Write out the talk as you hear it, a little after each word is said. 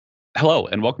Hello,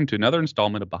 and welcome to another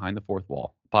installment of Behind the Fourth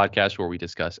Wall, a podcast where we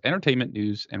discuss entertainment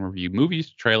news and review movies,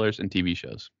 trailers, and TV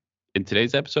shows. In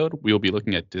today's episode, we will be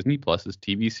looking at Disney Plus's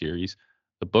TV series,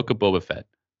 The Book of Boba Fett,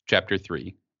 Chapter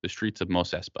 3, The Streets of Mos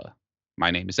Espa.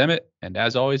 My name is Emmett, and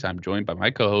as always, I'm joined by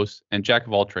my co-host and jack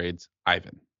of all trades,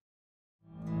 Ivan.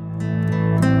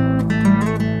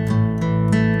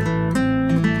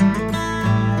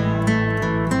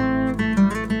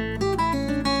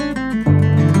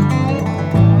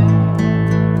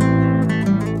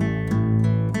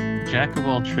 Jack of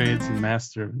all trades and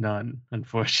master of none,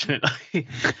 unfortunately.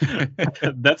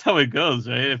 That's how it goes,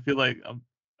 right? I feel like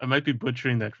I might be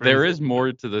butchering that phrase. There a is little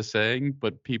more to the saying,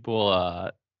 but people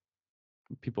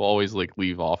always like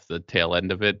leave off the tail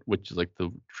end of it, which is like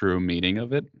the true meaning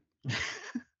of it. bit.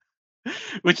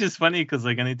 Which is funny because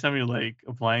like anytime you're like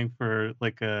applying for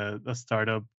like a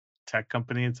startup tech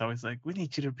company, it's always like, we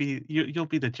need you to be you'll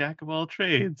be the jack of all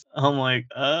trades. I'm like,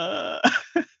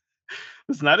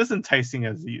 it's not as enticing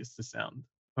as it used to sound.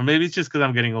 Or maybe it's just because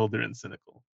I'm getting older and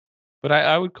cynical. But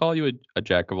I would call you a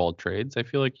jack of all trades. I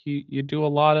feel like you have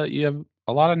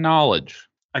a lot of knowledge.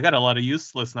 I got a lot of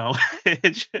useless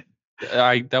knowledge.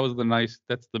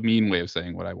 That's the mean way of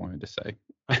saying what I wanted to say.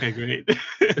 Okay, great.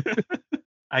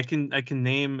 I can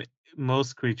name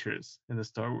most creatures in the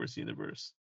Star Wars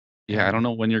universe. Yeah, I don't And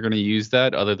know when you're gonna use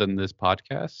that other than this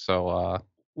podcast. So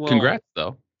well, congrats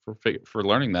though for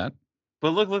learning that.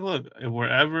 but look. If we're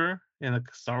ever in a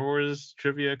Star Wars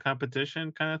trivia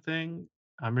competition kind of thing,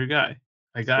 I'm your guy.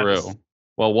 I got this. True.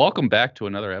 Well, welcome back to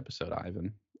another episode,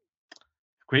 Ivan.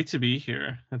 Great to be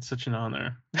here. It's such an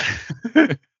honor.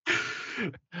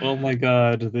 Oh my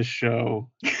god, this show.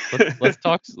 Let's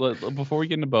talk before we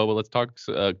get into Boba. Let's talk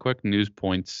quick news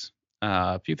points.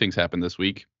 A few things happened this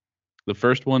week. The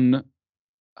first one,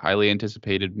 highly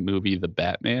anticipated movie, The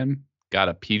Batman, got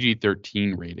a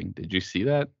PG-13 rating. Did you see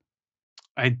that?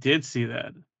 I did see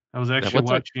that. I was Yeah, actually what's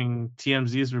it? watching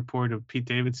TMZ's report of Pete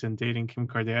Davidson dating Kim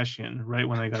Kardashian right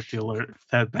when I got the alert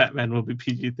that Batman will be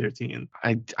PG-13.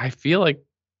 I feel like,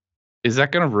 is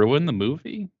that gonna ruin the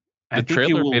movie? I The think it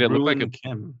trailer will made it look like ruin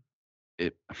Kim.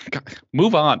 it.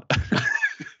 Move on.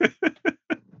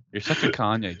 You're such a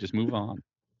Kanye. Just move on.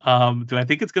 Do I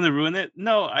think it's gonna ruin it?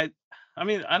 No, I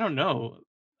mean, I don't know.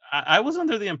 I was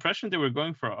under the impression they were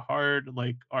going for a hard,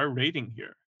 like, R rating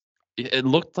here. It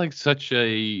looked like such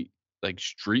a like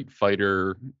Street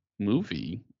Fighter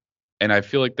movie, and I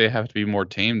feel like they have to be more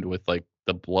tamed with like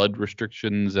the blood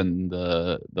restrictions and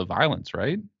the violence,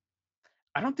 right?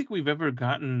 I don't think we've ever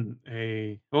gotten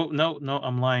a oh, no,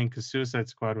 I'm lying because Suicide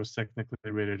Squad was technically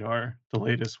rated R, the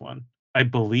latest one. I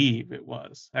believe it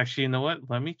was. Actually, you know what?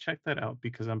 Let me check that out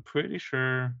because I'm pretty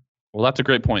sure Well, that's a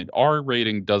great point. R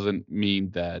rating doesn't mean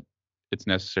that it's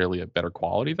necessarily a better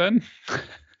quality then.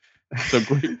 So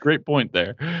great point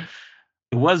there.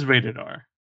 it was rated R,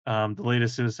 the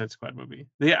latest Suicide Squad movie.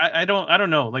 Yeah, I don't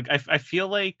know. Like I feel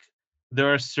like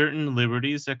there are certain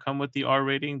liberties that come with the R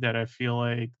rating that I feel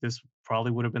like this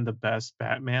probably would have been the best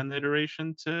Batman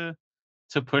iteration to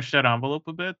push that envelope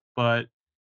a bit. But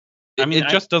I mean, It I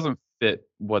just doesn't fit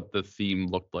what the theme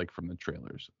looked like from the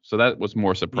trailers. So that was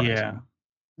more yeah, surprising.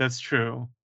 that's true.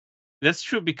 That's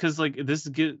true because like this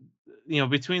get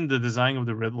between the design of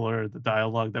the Riddler, the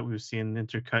dialogue that we've seen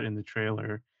intercut in the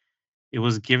trailer, it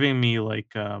was giving me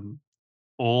like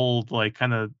old like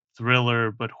kind of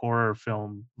thriller but horror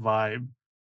film vibe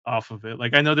off of it.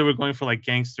 Like I know they were going for like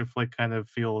gangster flick kind of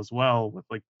feel as well with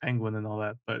like Penguin and all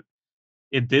that, but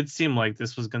it did seem like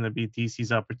this was going to be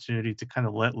DC's opportunity to kind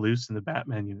of let loose in the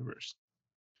Batman universe.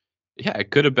 Yeah, it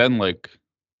could have been like,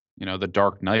 the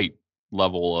Dark Knight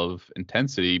level of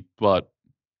intensity, but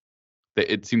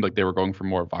it seemed like they were going for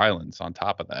more violence on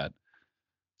top of that.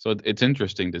 So it's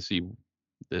interesting to see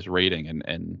this rating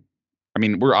and I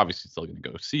mean, we're obviously still going to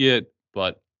go see it,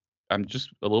 but I'm just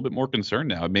a little bit more concerned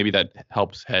now. Maybe that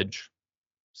helps hedge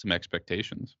some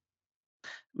expectations.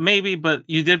 Maybe, but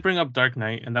you did bring up Dark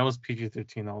Knight, and that was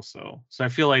PG-13 also. So I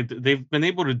feel like they've been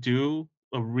able to do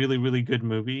a really, really good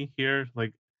movie here.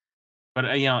 Like,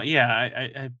 but yeah,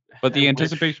 But I the wish.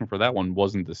 anticipation for that one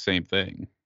wasn't the same thing.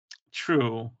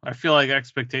 True. I feel like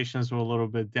expectations were a little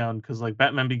bit down because like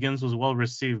Batman Begins was well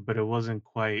received, but it wasn't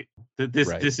quite. This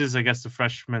Right. this is, I guess, the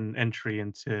freshman entry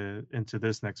into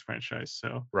this next franchise.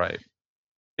 So Right.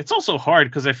 it's also hard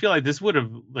because I feel like this would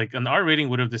have like an R rating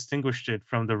would have distinguished it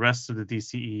from the rest of the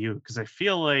DCEU because I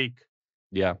feel like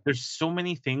Yeah. there's so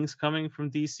many things coming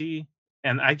from DC,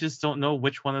 and I just don't know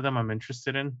which one of them I'm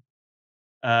interested in,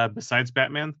 besides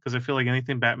Batman, because I feel like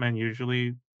anything Batman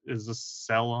usually is a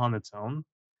sell on its own.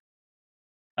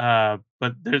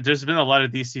 But there's been a lot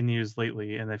of DC news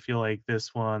lately, and I feel like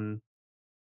this one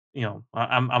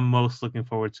I'm most looking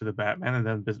forward to the Batman, and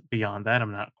then beyond that,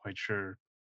 I'm not quite sure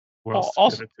where else to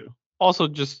Also, pivot to. also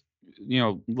just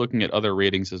looking at other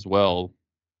ratings as well.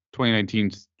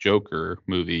 2019's Joker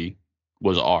movie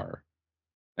was R,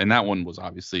 and that one was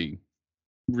obviously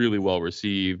really well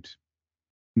received,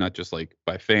 not just like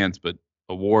by fans, but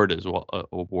awards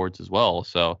as well.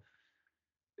 So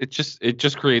it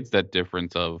just creates that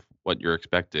difference of what you're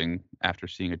expecting after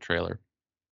seeing a trailer.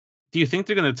 Do you think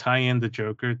they're gonna tie in the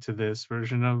Joker to this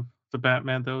version of the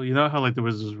Batman, though? You know how, like, there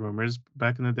was those rumors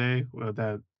back in the day,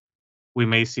 that we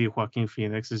may see Joaquin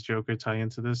Phoenix's Joker tie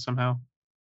into this somehow?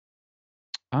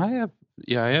 I have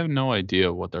yeah, I have no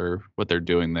idea what they're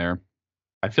doing there.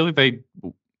 I feel like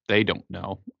they don't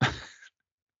know.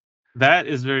 That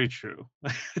is very true.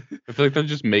 I feel like they're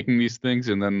just making these things,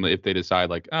 and then if they decide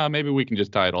like, maybe we can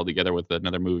just tie it all together with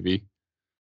another movie.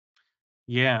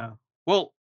 Yeah.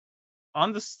 Well,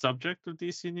 on the subject of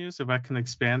DC news, if I can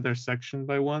expand their section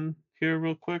by one here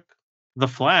real quick. The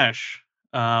Flash,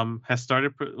 has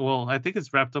started well, I think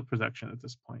it's wrapped up production at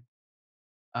this point.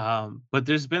 But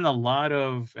there's been a lot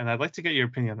of, and I'd like to get your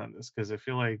opinion on this because I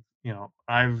feel like,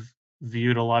 I've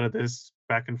viewed a lot of this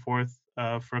back and forth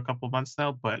for a couple months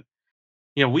now, but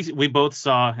we both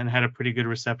saw and had a pretty good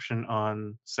reception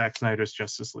on Zack Snyder's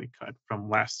Justice League cut from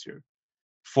last year.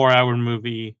 4-hour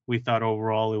movie. We thought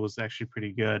overall it was actually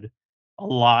pretty good. A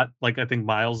lot, like I think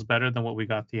miles better than what we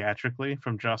got theatrically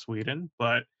from Joss Whedon.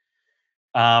 But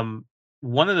um,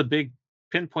 one of the big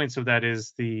pinpoints of that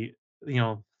is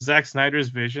Zack Snyder's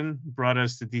vision brought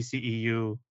us to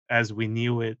DCEU as we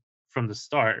knew it from the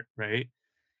start, right?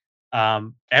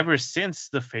 Ever since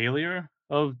the failure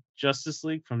of Justice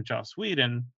League from Joss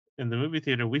Whedon in the movie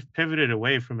theater, we've pivoted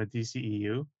away from a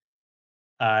DCEU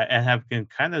and have been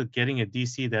kind of getting a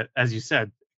DC that, as you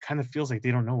said, kind of feels like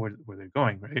they don't know where they're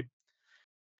going, right?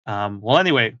 Well,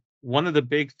 anyway, one of the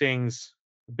big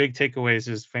takeaways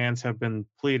is fans have been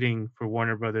pleading for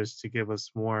Warner Brothers to give us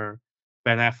more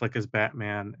Ben Affleck as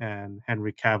Batman and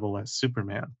Henry Cavill as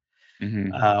Superman. Hmm.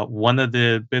 One of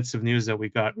the bits of news that we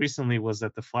got recently was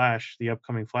that the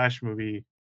upcoming Flash movie,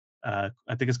 I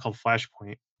think it's called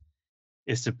Flashpoint,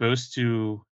 is supposed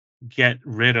to get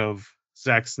rid of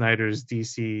Zack Snyder's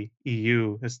DC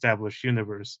EU established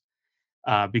universe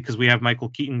because we have Michael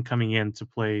Keaton coming in to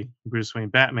play Bruce Wayne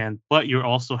Batman, but you're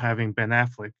also having Ben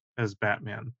Affleck as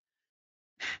Batman.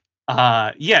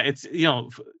 Yeah,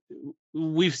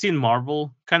 we've seen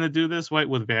Marvel kind of do this, right,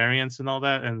 with variants and all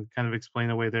that, and kind of explain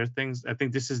away their things. I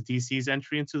think this is DC's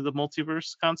entry into the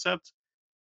multiverse concept.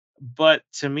 But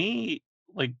to me,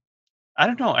 like, I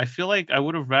don't know. I feel like I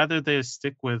would have rather they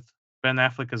stick with Ben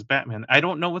Affleck as Batman. I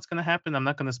don't know what's going to happen. I'm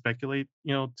not going to speculate,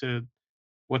 to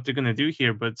what they're going to do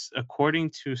here. But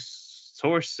according to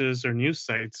sources or news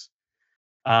sites,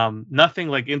 nothing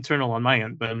like internal on my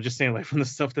end, but I'm just saying like from the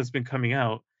stuff that's been coming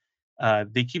out,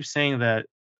 they keep saying that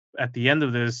at the end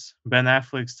of this, Ben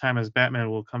Affleck's time as Batman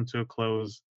will come to a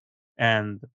close,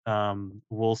 and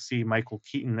we'll see Michael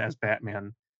Keaton as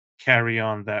Batman carry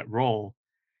on that role,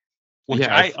 which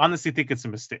Yeah, I honestly think it's a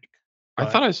mistake. I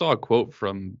But thought I saw a quote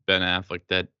from Ben Affleck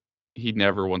that he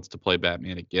never wants to play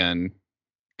Batman again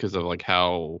because of like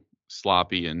how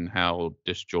sloppy and how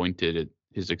disjointed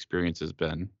his experience has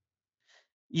been.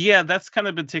 yeah, that's kind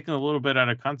of been taken a little bit out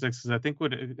of context because I think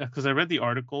because I read the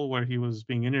article where he was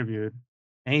being interviewed,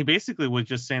 and he basically was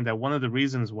just saying that one of the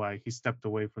reasons why he stepped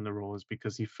away from the role is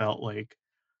because he felt like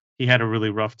he had a really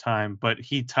rough time, but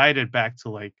he tied it back to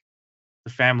like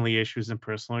the family issues and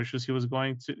personal issues he was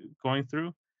going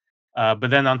through. But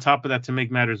then on top of that, to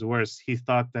make matters worse, he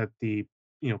thought that the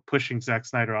pushing Zack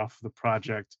Snyder off the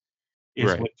project is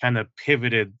Right. what kind of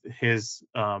pivoted his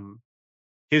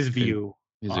His, view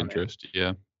his on it. interest.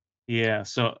 Yeah. Yeah,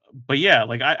 so but yeah,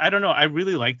 like I don't know. I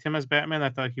really liked him as Batman. I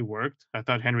thought he worked. I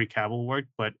thought Henry Cavill worked.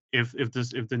 But if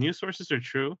the news sources are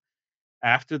true,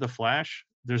 after the Flash,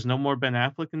 there's no more Ben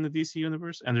Affleck in the DC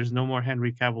universe, and there's no more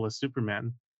Henry Cavill as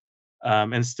Superman.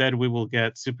 Instead, we will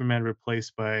get Superman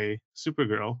replaced by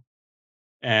Supergirl,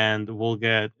 and we'll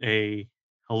get a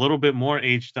little bit more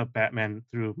aged up Batman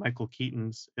through Michael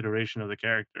Keaton's iteration of the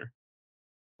character.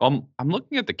 I'm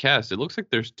looking at the cast. It looks like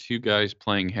there's two guys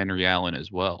playing Henry Allen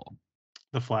as well.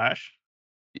 The Flash.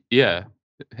 Yeah.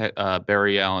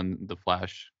 Barry Allen, the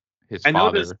Flash, his I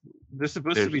noticed father. there's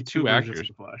supposed to There's be two two versions of actors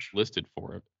the Flash. listed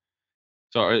for it.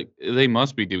 So they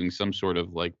must be doing some sort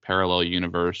of like parallel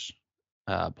universe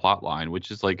plot line,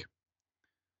 which is like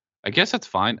I guess that's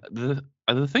fine.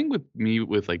 The thing with me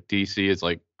with like DC is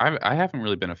like I haven't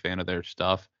really been a fan of their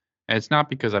stuff, and it's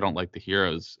not because I don't like the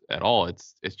heroes at all.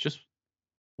 It's just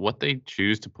what they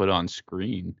choose to put on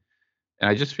screen, and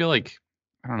I just feel like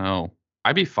I don't know.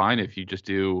 I'd be fine if you just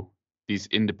do these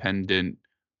independent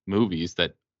movies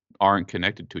that aren't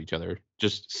connected to each other.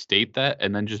 Just state that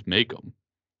and then just make them.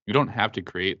 You don't have to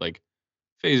create, like,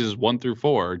 phases 1 through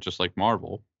 4 just like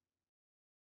Marvel.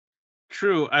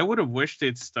 True. I would have wished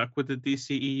they'd stuck with the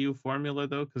DCEU formula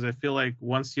though, because I feel like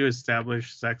once you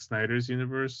establish Zack Snyder's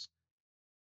universe,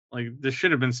 like there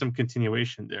should have been some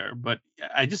continuation there. But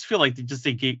I just feel like But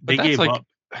they gave up.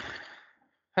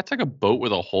 that's like a boat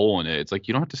with a hole in it. It's like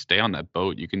you don't have to stay on that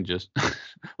boat. You can just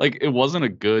like, it wasn't a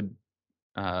good,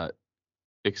 uh,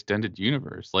 extended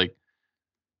universe. Like,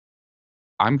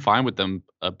 I'm fine with them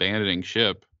abandoning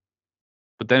ship,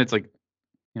 but then it's like,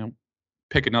 you know,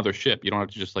 pick another ship. You don't have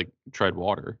to just, like, tread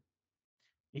water.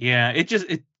 Yeah, it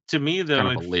to me Kind though,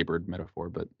 of a labored metaphor,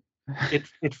 but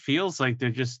it feels like they're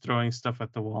just throwing stuff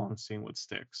at the wall and seeing what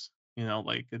sticks.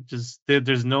 Like it just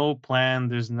there's no plan,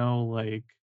 there's no like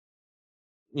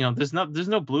there's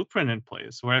no blueprint in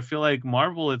place. Where I feel like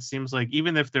Marvel, it seems like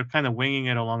even if they're kind of winging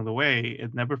it along the way,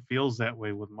 it never feels that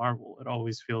way with Marvel. It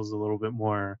always feels a little bit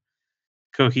more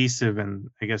cohesive and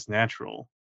I guess natural.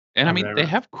 and I Of mean, they ever.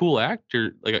 have cool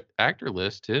actor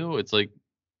list too. It's like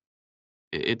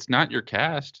it's not your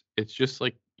cast. It's just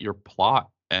like your plot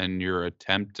and your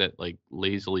attempt at like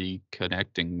lazily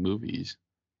connecting movies.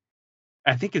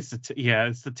 I think yeah,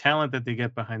 it's the talent that they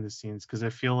get behind the scenes because I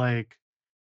feel like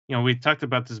we talked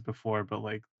about this before, but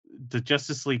like the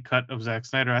Justice League cut of Zack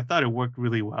Snyder, I thought it worked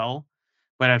really well.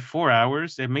 But at 4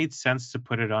 hours, it made sense to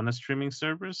put it on a streaming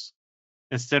service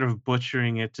instead of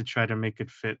butchering it to try to make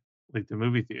it fit like the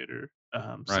movie theater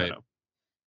Right. setup.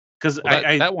 Because Well,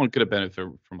 that one could have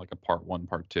benefited from like a part 1,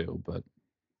 part 2, but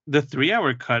the 3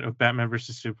 hour cut of Batman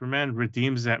versus Superman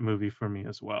redeems that movie for me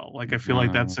as well. Like I feel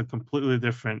like uh, that's a completely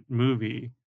different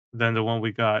movie than the one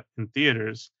we got in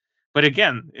theaters. But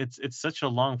again, it's such a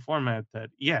long format that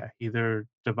yeah, either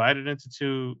divide it into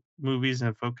two movies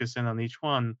and focus in on each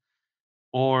one,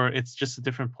 or it's just a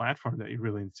different platform that you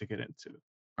really need to get into.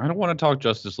 I don't wanna talk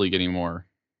Justice League anymore,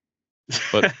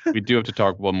 but we do have to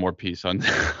talk one more piece on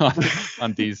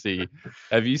on DC.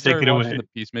 Have you Take started it watching away. the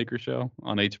Peacemaker show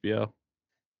on HBO?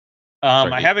 Um,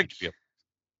 Sorry, I have it HBO.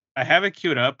 I have it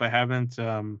queued up. I haven't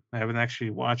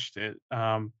actually watched it.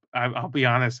 I'll be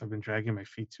honest, I've been dragging my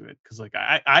feet to it because like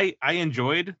I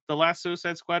enjoyed the last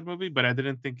Suicide Squad movie, but I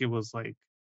didn't think it was like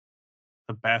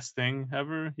the best thing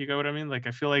ever. You get what I mean? Like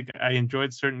I feel like I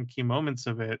enjoyed certain key moments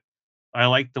of it. I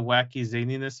like the wacky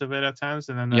zaniness of it at times,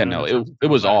 and then Yeah, at no, other it times it it felt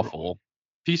was eye roll. awful.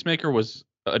 Peacemaker was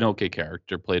an okay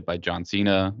character played by John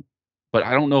Cena, but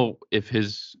I don't know if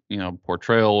his,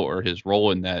 portrayal or his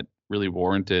role in that really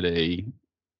warranted a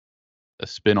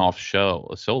spin-off show,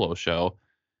 a solo show.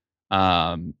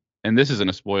 Um, and this isn't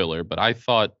a spoiler, but I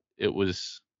thought it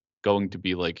was going to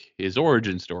be like his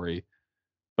origin story,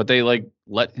 but they like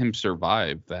let him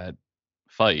survive that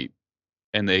fight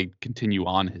and they continue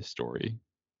on his story,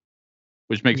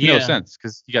 which makes no Yeah, sense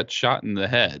because he got shot in the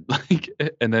head, like,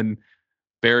 and then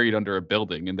buried under a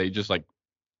building, and they just like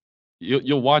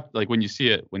you'll watch like when you see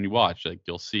it when you watch like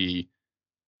you'll see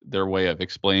their way of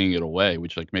explaining it away,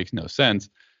 which like makes no sense.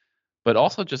 But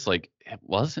also just, like, it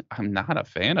wasn't I'm not a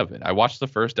fan of it. I watched the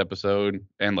first episode,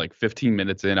 and, like, 15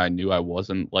 minutes in, I knew I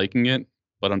wasn't liking it,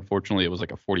 but unfortunately, it was,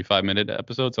 like, a 45-minute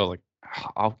episode, so I was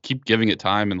like, I'll keep giving it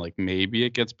time and, like, maybe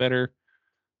it gets better."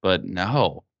 But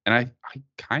no, and I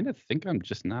kinda think I'm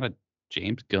just not a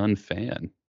James Gunn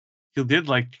fan. you did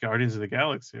like Guardians of the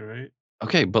Galaxy, right?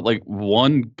 Okay, but, like,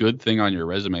 one good thing on your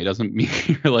resume doesn't mean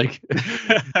you're, like,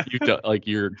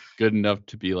 you're good enough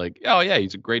to be like, "Oh, yeah,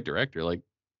 he's a great director." Like,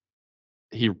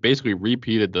 he basically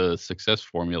repeated the success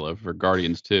formula for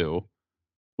Guardians 2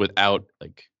 without,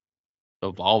 like,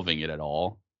 evolving it at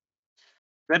all.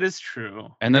 That is true.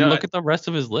 And then look at the rest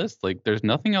of his list, like, there's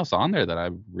nothing else on there that I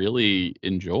really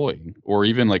enjoy or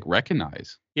even, like,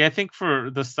 recognize. Yeah, I think for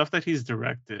the stuff that he's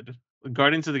directed,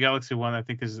 Guardians of the Galaxy 1, I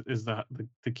think is the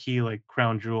key, like,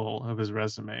 crown jewel of his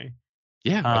resume.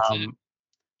 Yeah, that's it. Um,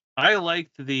 I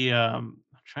liked I'm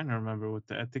trying to remember what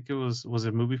I think was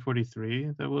it Movie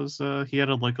 43 that was, he had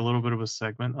like, a little bit of a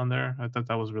segment on there. I thought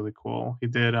that was really cool. He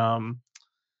did,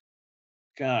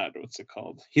 God, what's it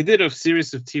called? He did a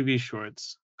series of TV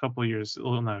shorts a couple years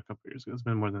well, not a couple years ago, it's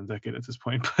been more than a decade at this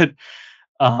point, but,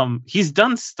 he's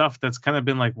done stuff that's kinda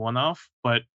been, like, one-off,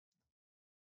 but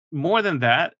more than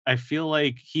that, I feel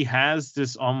like he has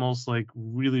this almost like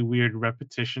really weird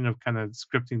repetition of kind of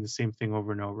scripting the same thing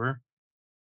over and over.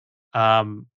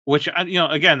 Which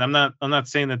again, I'm not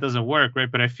saying that doesn't work,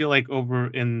 right? But I feel like over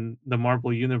in the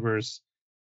Marvel universe,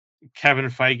 Kevin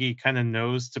Feige kind of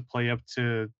knows to play up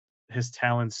to his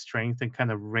talent strength and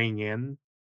kind of rein in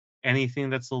anything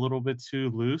that's a little bit too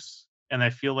loose. And I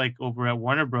feel like over at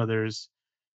Warner Brothers,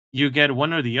 you get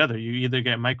one or the other. You either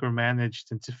get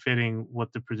micromanaged into fitting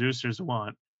what the producers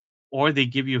want, or they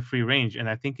give you free range. And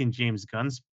I think in James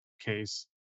Gunn's case,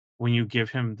 when you give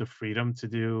him the freedom to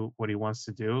do what he wants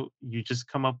to do, you just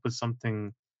come up with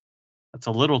something that's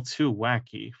a little too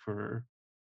wacky for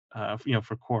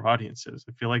for core audiences.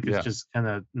 I feel like it's Yeah. just kind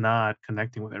of not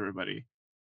connecting with everybody.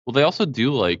 Well, they also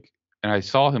do like, and I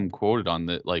saw him quoted on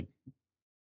the like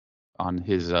on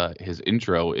his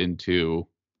intro into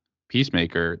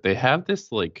Peacemaker. They have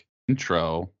this like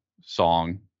intro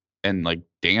song and like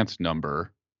dance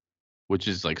number, which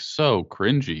is like so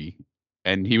cringy.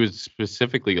 And he was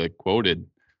specifically like quoted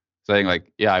saying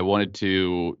like, "Yeah, I wanted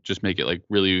to just make it like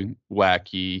really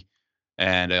wacky,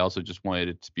 and I also just wanted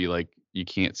it to be like you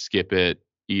can't skip it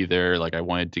either. Like I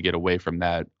wanted to get away from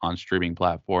that on streaming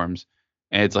platforms."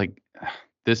 And it's like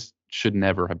this should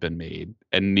never have been made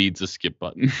and needs a skip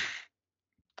button.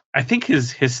 I think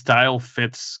his style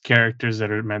fits characters that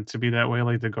are meant to be that way,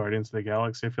 like the Guardians of the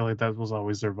Galaxy. I feel like that was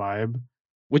always their vibe.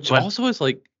 Which But also is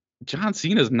like John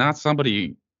Cena is not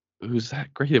somebody who's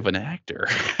that great of an actor.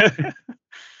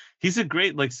 he's a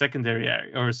great like secondary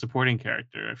or supporting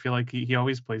character. I feel like he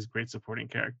always plays great supporting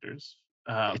characters.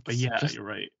 But It's yeah, just you're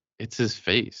right. it's his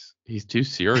face. He's too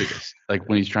serious. Like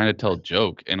when he's trying to tell a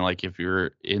joke and like if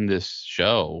you're in this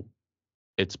show,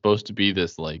 it's supposed to be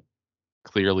this like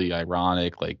clearly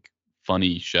ironic, like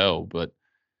funny show, but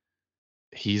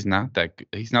he's not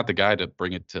the guy to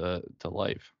bring it to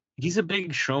life. He's a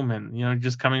big showman,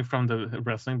 just coming from the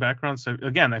wrestling background. So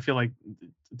again, I feel like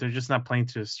they're just not playing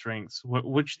to his strengths,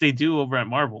 which they do over at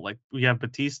Marvel. Like we have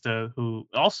Batista, who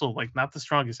also like not the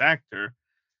strongest actor,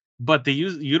 but they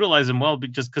utilize him well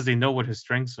just because they know what his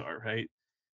strengths are, right?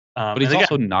 But And he's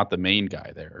also again, not the main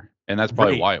guy there, and that's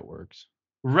probably right, why it works.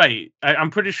 right. I'm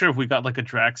pretty sure if we got like a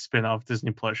Drax spin-off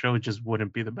Disney Plus show, it just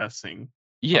wouldn't be the best thing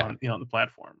Yeah, on the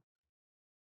platform.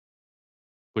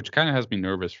 which kind of has me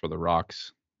nervous for The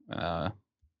Rock's uh,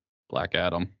 Black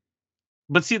Adam.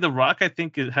 But see, The Rock, I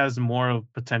think it has more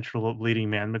of potential of leading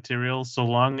man material, so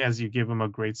long as you give him a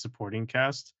great supporting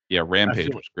cast. Yeah, I Rampage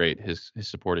feel was great. His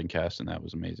supporting cast and that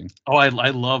was amazing. Oh, I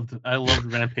loved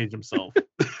Rampage himself.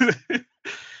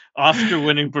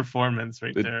 Oscar-winning performance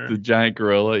right The there. giant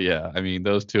gorilla, yeah. I mean,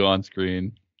 those two on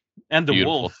screen, And the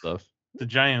beautiful wolf, stuff. the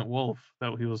giant wolf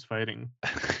that he was fighting.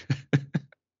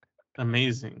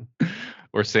 Amazing.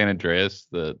 Or San Andreas,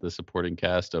 the supporting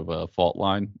cast of Fault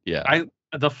Line. Yeah,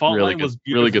 The Fault really Line good, was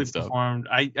really good beautifully stuff. performed.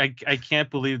 I can't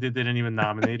believe they didn't even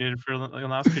nominate it for like,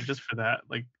 an Oscar just for that.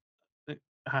 Like,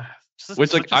 eh, just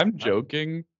Which like such a I'm stud.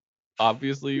 joking,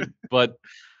 obviously, but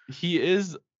he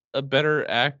is a better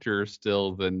actor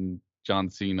still than John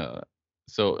Cena.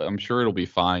 So I'm sure it'll be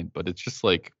fine, but it's just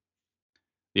like,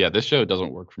 yeah, this show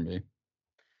doesn't work for me.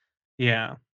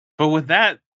 Yeah. But with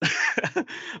that,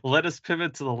 let us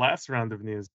pivot to the last round of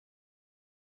news.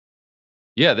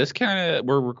 Yeah, this kind of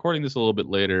we're recording this a little bit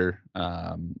later,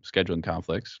 scheduling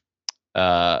conflicts.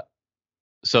 Uh,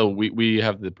 so we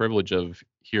have the privilege of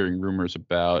hearing rumors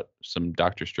about some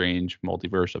Doctor Strange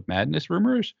Multiverse of Madness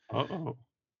rumors.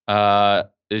 Uh-oh.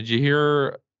 Did you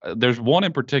hear? There's one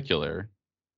in particular,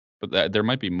 but there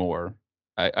might be more.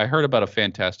 I heard about a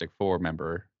Fantastic Four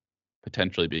member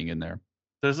potentially being in there.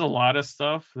 There's a lot of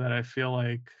stuff that I feel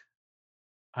like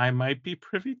I might be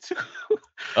privy to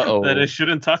that I Uh-oh.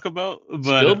 shouldn't talk about,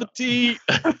 Spill but the tea.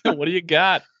 What do you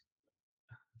got?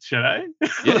 should I?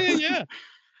 Yeah, yeah, yeah.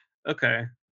 Okay.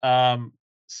 Um,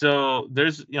 so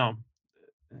there's,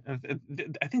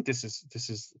 I think this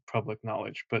is public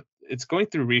knowledge, but it's going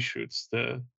through reshoots,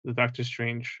 the Doctor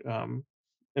Strange and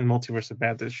Multiverse of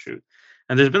Madness shoot.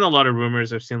 And there's been a lot of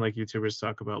rumors. I've seen like YouTubers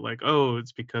talk about like, oh,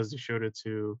 it's because they showed it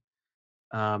to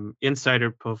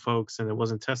insider folks and it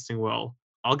wasn't testing well.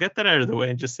 I'll get that out of the way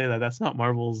and just say that that's not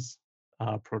Marvel's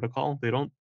protocol. They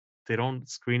don't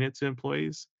screen it to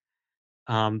employees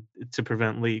to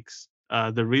prevent leaks.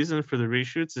 The reason for the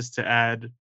reshoots is to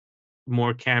add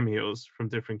more cameos from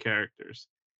different characters,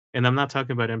 and I'm not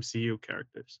talking about MCU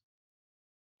characters.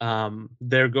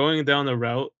 They're going down the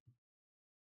route,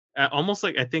 almost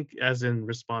like I think as in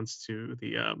response to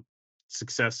the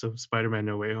success of Spider-Man: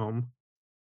 No Way Home.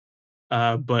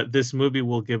 But this movie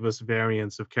will give us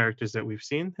variants of characters that we've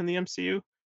seen in the MCU,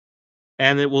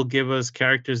 and it will give us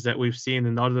characters that we've seen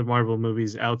in other Marvel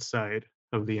movies outside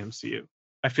of the MCU.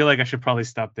 I feel like I should probably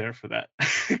stop there for that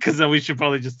because then we should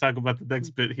probably just talk about the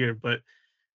next bit here. But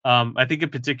I think in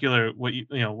particular, what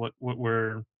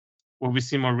we've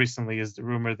seen more recently is the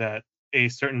rumor that a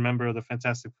certain member of the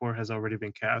Fantastic Four has already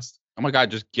been cast. Oh my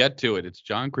God, just get to it. It's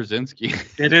John Krasinski.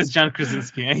 It is John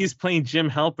Krasinski, and he's playing Jim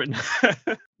Halpert.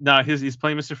 No, he's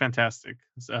playing Mr. Fantastic,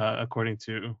 according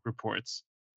to reports.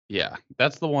 Yeah,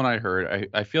 that's the one I heard.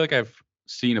 I feel like I've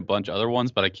seen a bunch of other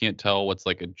ones, but I can't tell what's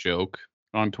like a joke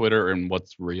on Twitter and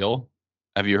what's real.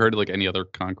 Have you heard like any other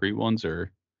concrete ones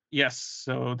or? Yes,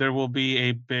 so there will be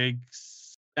a big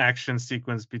action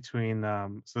sequence between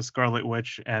the Scarlet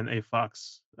Witch and a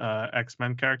Fox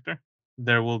X-Men character.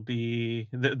 There will be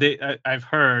I've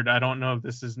heard, I don't know if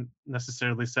this is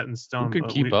necessarily set in Who stone, could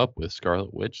but keep up with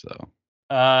Scarlet Witch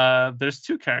though? there's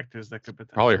two characters that could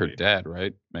Probably her potentially dad,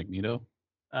 right? Magneto.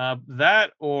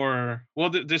 that or well,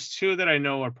 there's two that I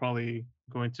know are probably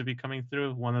going to be coming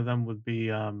through. One of them would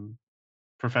be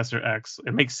Professor X.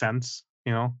 It makes sense,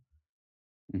 you know.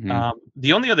 Hmm.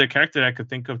 The only other character I could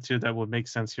think of too that would make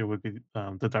sense here would be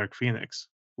the Dark Phoenix.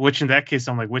 Which in that case,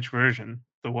 I'm like, which version?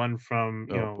 The one from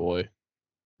Oh boy,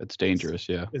 that's is, dangerous.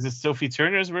 Yeah, is it Sophie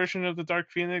Turner's version of the Dark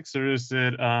Phoenix, or is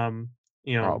it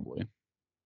you know, probably.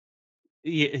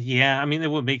 yeah? I mean,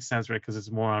 it would make sense, right? Because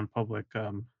it's more on public.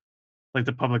 Like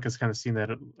the public has kind of seen that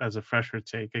as a fresher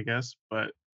take, I guess.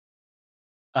 But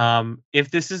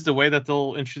if this is the way that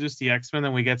they'll introduce the X-Men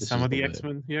and we get This some is of the the way.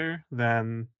 X-Men here,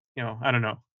 then I don't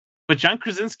know. But John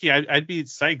Krasinski, I'd be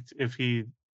psyched if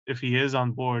he is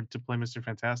on board to play Mr.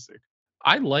 Fantastic.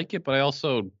 I like it, but I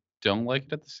also don't like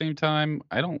it at the same time.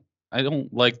 I don't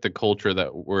like the culture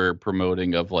that we're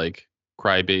promoting of like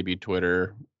crybaby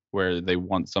Twitter where they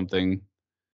want something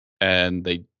and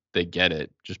they get it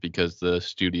just because the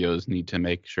studios need to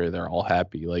make sure they're all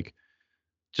happy. Like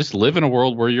just live in a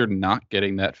world where you're not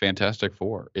getting that Fantastic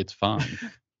Four. It's fine.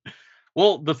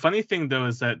 Well, the funny thing though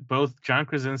is that both John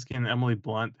Krasinski and Emily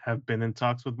Blunt have been in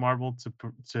talks with Marvel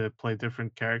to play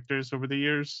different characters over the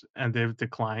years, and they've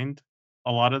declined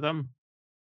a lot of them.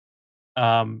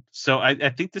 So I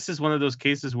think this is one of those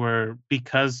cases where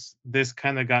because this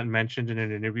kind of got mentioned in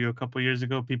an interview a couple years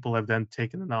ago, people have then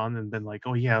taken it on and been like,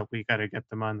 "Oh yeah, we got to get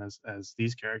them on as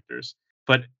these characters."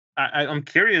 But I'm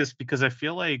curious because I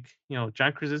feel like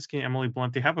John Krasinski and Emily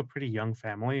Blunt, they have a pretty young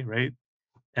family, right?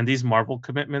 And these Marvel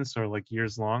commitments are like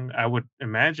years long. I would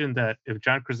imagine that if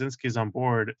John Krasinski is on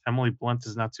board, Emily Blunt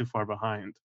is not too far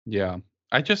behind. Yeah.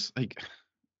 I just like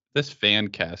this fan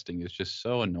casting is just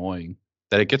so annoying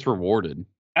that it gets rewarded.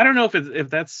 I don't know if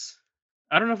that's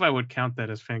I don't know if I would count that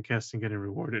as fan casting getting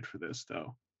rewarded for this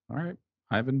though. All right.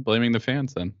 I've been blaming the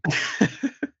fans then.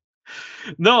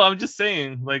 No, I'm just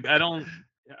saying, like,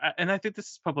 and I think this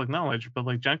is public knowledge, but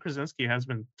like John Krasinski has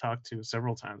been talked to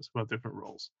several times about different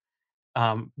roles.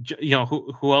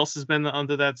 Who else has been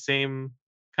under that same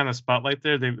kind of spotlight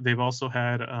there? They've also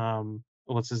had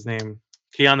what's his name?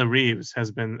 Keanu Reeves has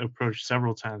been approached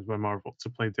several times by Marvel to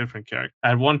play different characters.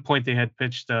 At one point, they had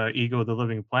pitched Ego: The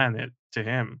Living Planet to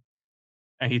him,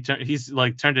 and he's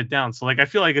like turned it down. So like I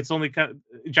feel like it's only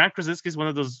John Krasinski is one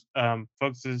of those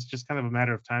folks. It's just kind of a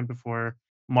matter of time before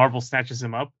Marvel snatches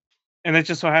him up, and it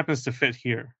just so happens to fit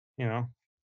here.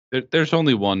 There's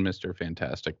only one Mr.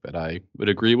 Fantastic that I would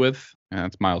agree with, and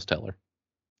that's Miles Teller.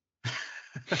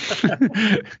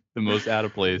 The most out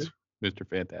of place Mr.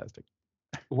 Fantastic.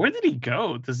 Where did he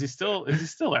go? Is he still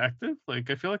active? Like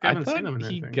I feel like I I haven't thought seen him in he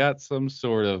anything. got some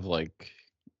sort of like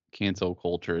cancel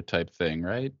culture type thing,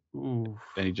 right? Ooh.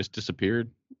 And he just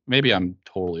disappeared. Maybe I'm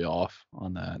totally off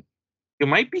on that. It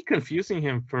might be confusing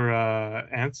him for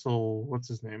Ansel, what's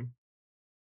his name?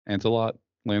 Lancelot?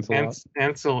 Lancelot?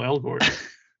 Ansel Elgort.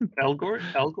 Elgort?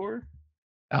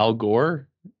 Al Gore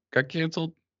got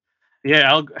canceled?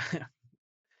 Yeah,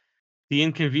 the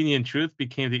inconvenient truth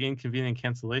became the inconvenient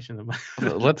cancellation of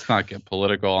Let's not get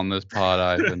political on this pod,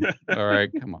 Ivan. All right,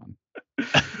 come on.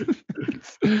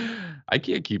 I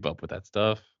can't keep up with that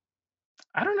stuff.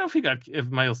 I don't know if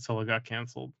Miles Teller got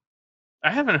canceled.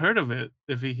 I haven't heard of it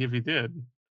if he did.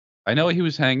 I know he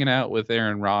was hanging out with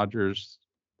Aaron Rodgers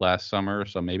last summer,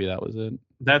 so maybe that was it.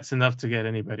 That's enough to get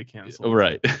anybody canceled.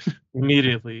 Right.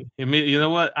 Immediately. You know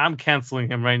what? I'm canceling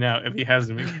him right now if he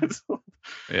hasn't been canceled.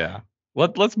 Yeah.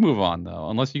 Let's move on though,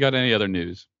 unless you got any other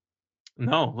news.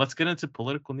 No, let's get into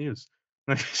political news.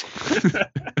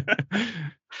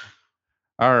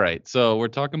 All right. So we're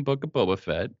talking Book of Boba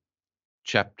Fett,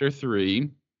 Chapter 3,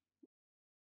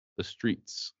 The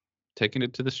Streets. Taking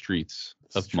it to the streets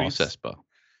of Mos Streets. Espa.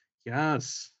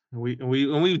 Yes.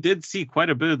 We did see quite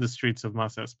a bit of the streets of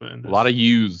Mos Espa in A this. lot of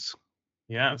U's.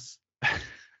 Yes.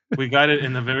 We got it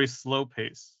in a very slow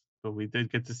pace, but we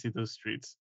did get to see those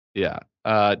streets. Yeah.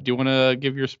 Do you want to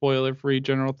give your spoiler-free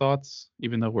general thoughts?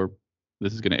 Even though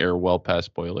this is going to air well past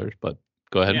spoilers, but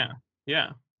go ahead.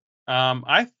 Yeah.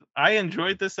 I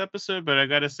enjoyed this episode, but I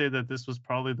gotta say that this was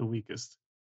probably the weakest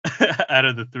out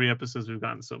of the 3 episodes we've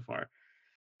gotten so far.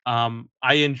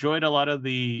 I enjoyed a lot of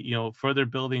the, further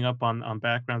building up on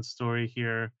background story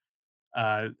here.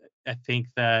 Uh, I think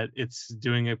that it's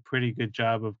doing a pretty good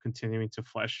job of continuing to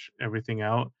flesh everything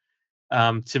out.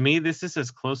 To me, this is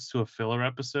as close to a filler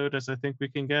episode as I think we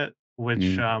can get, which,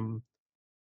 Mm.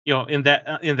 in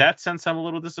that sense, I'm a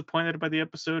little disappointed by the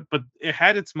episode, but it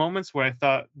had its moments where I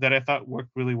thought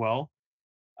worked really well.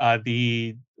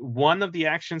 The one of the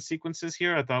action sequences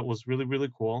here I thought was really, really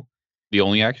cool. The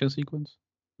only action sequence?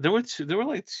 There were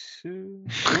like 2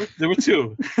 there were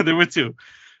 2. There were 2.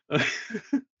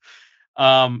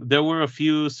 There were a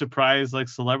few surprise, like,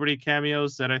 celebrity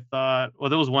cameos that I thought well,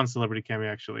 there was 1 celebrity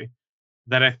cameo actually,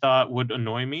 that I thought would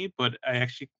annoy me, but I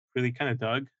actually really kinda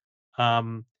dug.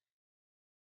 Um,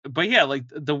 but yeah, like,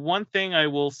 the one thing I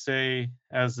will say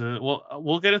as a well,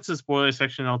 we'll get into the spoiler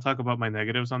section, I'll talk about my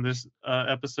negatives on this,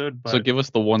 episode, So but give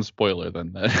us the one spoiler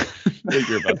then that that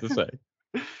you're about to say.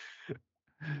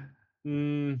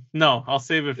 No, I'll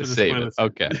save it for the Save it.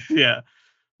 spoiler section. Okay. Yeah.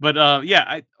 But, yeah,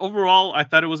 I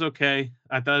thought it was okay.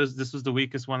 I thought this was the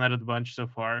weakest one out of the bunch so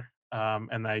far,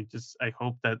 and I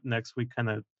hope that next week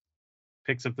kinda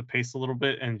picks up the pace a little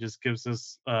bit and just gives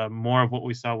us, more of what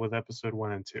we saw with episode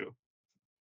 1 and 2.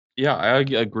 Yeah,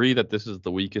 agree that this is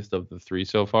the weakest of the 3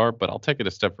 so far, but I'll take it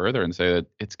a step further and say that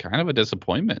it's kind of a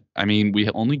disappointment. I mean, we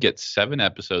only get 7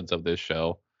 episodes of this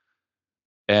show,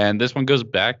 and this one goes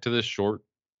back to this short,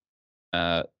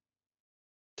 uh,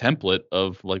 template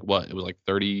of, like, what? It was, like,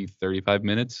 35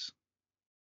 minutes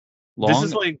This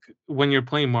is long? like when you're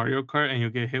playing Mario Kart and you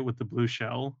get hit with the blue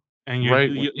shell, and Right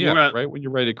when you're yeah, at right when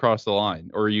you're ready to cross the line,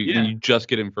 or yeah, you just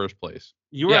get in first place.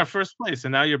 you were Yeah, at first place,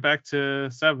 and now you're back to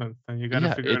 7th, and you gotta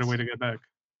yeah, figure out a way to get back.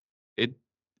 it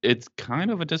it's kind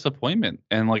of a disappointment,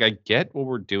 and, like, I get what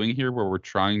we're doing here where we're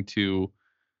trying to,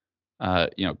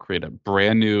 create a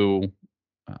brand new,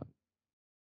 uh,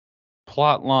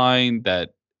 plot line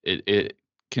that it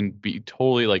can be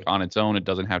totally, like, on its own, it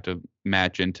doesn't have to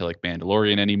match into, like,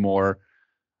 Mandalorian anymore.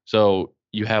 So,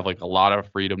 you have, like, a lot of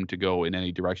freedom to go in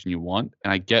any direction you want,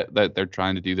 and I get that they're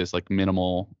trying to do this, like,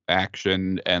 minimal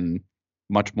action and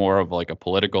much more of, like, a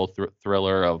political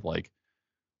thriller of, like,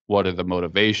 what are the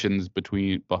motivations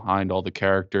behind all the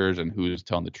characters and who's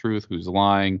telling the truth, who's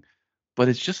lying, but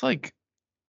it's just like,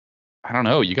 I don't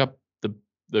know, you got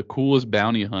the coolest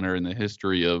bounty hunter in the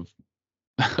history of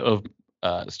of,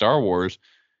 Star Wars,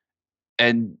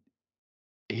 and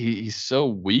he's so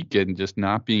weak and just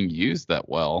not being used that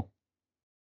well.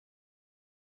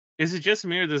 Is it just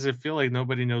me, or does it feel like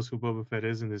nobody knows who Boba Fett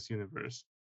is in this universe?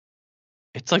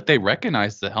 It's like they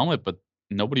recognize the helmet, but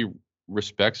nobody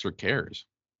respects or cares.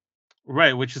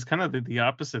 Right, which is kind of the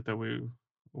opposite that we've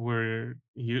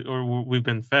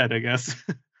been fed, I guess.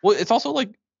 Well, it's also like,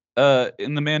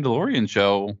 in the Mandalorian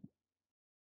show,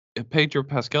 Pedro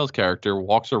Pascal's character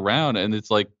walks around and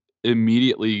it's like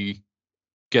immediately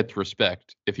gets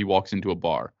respect if he walks into a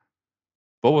bar.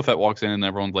 Boba Fett walks in and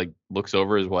everyone like looks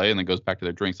over his way and then goes back to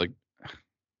their drinks. Like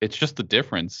it's just the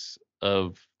difference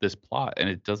of this plot, and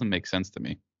it doesn't make sense to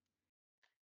me.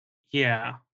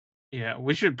 Yeah. Yeah,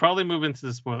 we should probably move into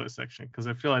the spoiler section because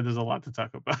I feel like there's a lot to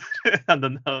talk about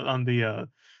the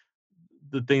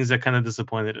things that kinda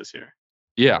disappointed us here.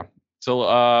 Yeah.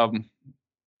 So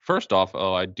first off,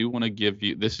 oh, I do want to give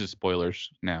you this is spoilers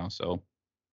now, so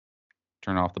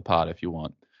turn off the pod if you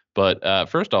want. But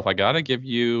first off, I gotta give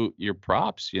you your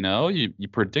props. You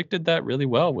predicted that really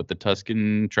well with the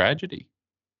Tuscan tragedy.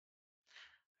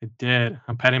 I did.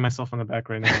 I'm patting myself on the back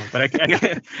right now, but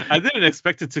I didn't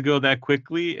expect it to go that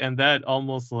quickly, and that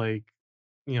almost, like,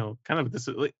 kind of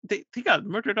like, they got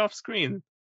murdered off screen.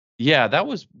 Yeah,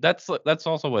 that's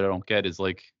also what I don't get is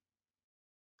like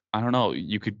I don't know.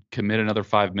 You could commit another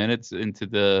 5 minutes into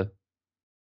the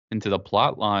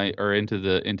plot line or into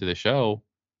the show,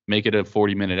 make it a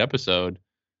 40-minute episode,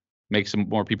 make some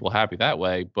more people happy that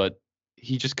way. But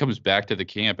he just comes back to the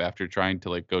camp after trying to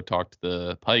like go talk to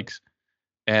the Pikes,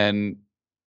 and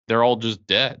they're all just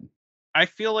dead. I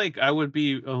feel like I would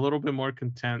be a little bit more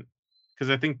content because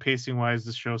I think pacing-wise,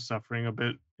 the show's suffering a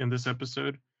bit in this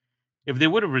episode. If they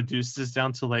would have reduced this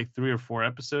down to, like, 3 or 4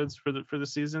 episodes for the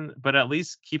season, but at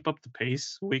least keep up the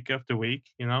pace week after week,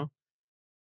 you know?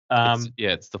 It's Um,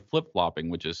 yeah, it's the flip flopping,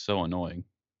 which is so annoying.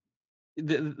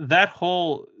 that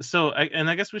whole so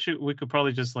I guess we could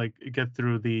probably just, like, get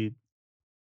through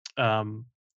um,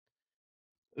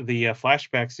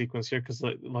 flashback sequence here because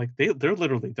they're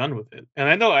literally done with it, and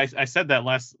I know I said that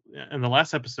last in the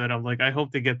last episode, I'm like, "I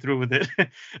hope they get through with it."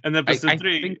 In I episode I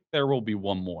 3 think there will be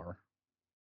one more.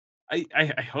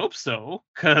 I hope so,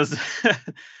 because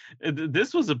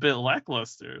this was a bit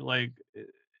lackluster. Like,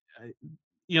 I,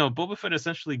 Boba Fett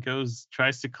essentially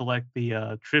tries to collect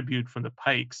the tribute from the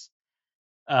Pikes.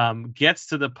 Gets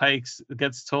to the Pikes,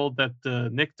 gets told that the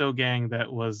Nikto gang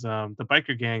that was the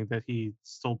biker gang that he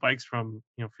stole bikes from,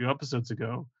 a few episodes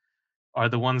ago, are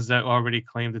the ones that already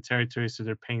claimed the territory, so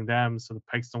they're paying them. So the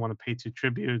Pikes don't want to pay two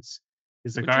tributes.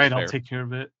 He's like, "All which is right, I'll fair. take care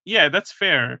of it." Yeah, that's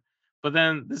fair. But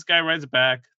then this guy rides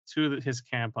back to his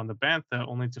camp on the Bantha,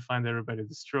 only to find everybody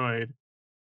destroyed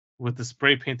with the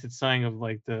spray painted sign of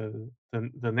like the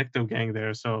Nikto gang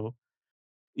there. So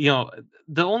you know,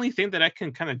 the only thing that I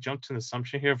can kind of jump to an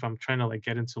assumption here, if I'm trying to like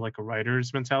get into like a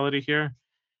writer's mentality here,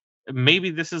 maybe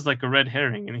this is like a red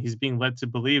herring and he's being led to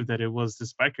believe that it was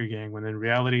this biker gang when in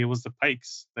reality it was the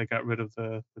Pikes that got rid of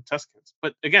the Tuscans.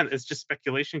 But again, it's just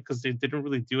speculation because they didn't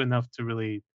really do enough to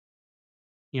really,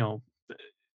 you know,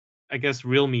 I guess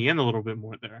reel me in a little bit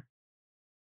more there.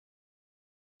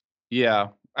 Yeah,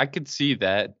 I could see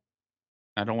that.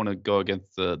 I don't want to go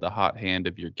against the hot hand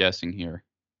of your guessing here,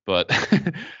 but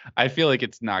I feel like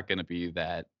it's not going to be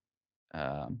that.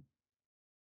 Um,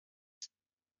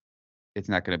 it's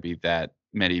not going to be that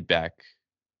many back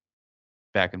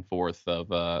and forth of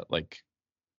like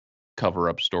cover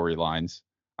up storylines.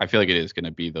 I feel like it is going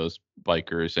to be those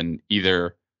bikers, and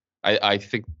either I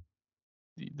think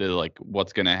the like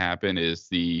what's going to happen is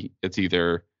it's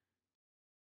either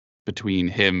between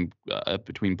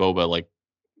Boba like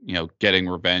getting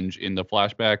revenge in the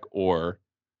flashback or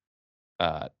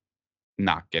uh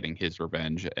not getting his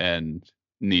revenge and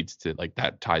needs to like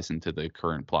that ties into the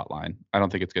current plot line. I don't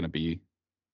think it's going to be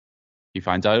he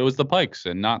finds out it was the Pikes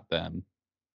and not them.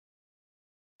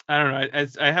 I don't know.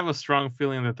 I have a strong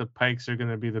feeling that the Pikes are going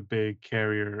to be the big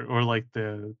carrier or like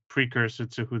the precursor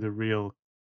to who the real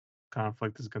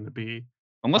conflict is going to be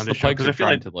on Unless the the show. Pikes Because are I feel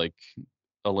trying like to like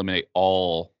eliminate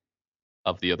all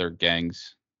of the other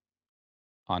gangs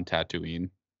on Tatooine.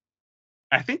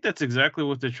 I think that's exactly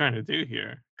what they're trying to do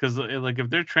here. Because like if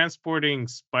they're transporting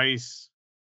spice,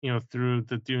 through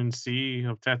the Dune Sea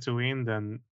of Tatooine,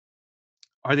 then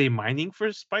are they mining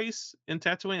for spice in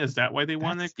Tatooine? Is that why they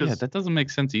want it? Because That doesn't make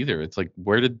sense either. It's like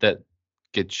where did that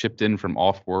get shipped in from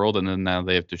off world and then now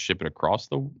they have to ship it across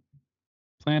the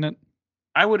planet?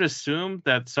 I would assume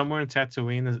that somewhere in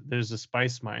Tatooine there's a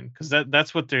spice mine because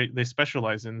that's what they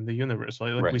specialize in the universe.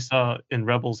 Like we Right. saw in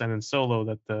Rebels and in Solo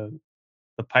that the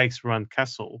Pikes run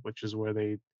Kessel, which is where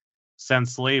they send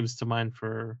slaves to mine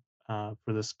for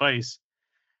the spice.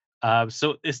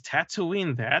 So is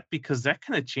Tatooine that? Because that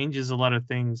kind of changes a lot of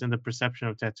things in the perception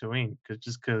of Tatooine.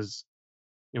 Because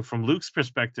from Luke's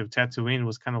perspective, Tatooine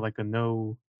was kind of like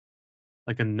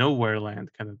a nowhere land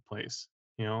kind of place.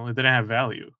 It didn't have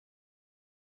value.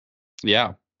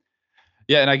 Yeah.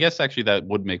 Yeah, and I guess actually that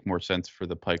would make more sense for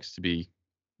the Pikes to be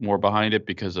more behind it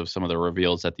because of some of the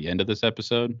reveals at the end of this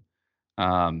episode.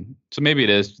 So maybe it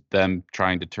is them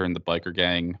trying to turn the biker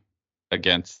gang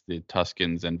against the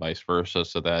Tuscans and vice versa,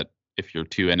 so that if your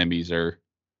two enemies are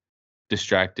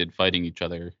distracted fighting each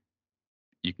other,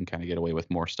 you can kind of get away with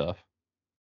more stuff.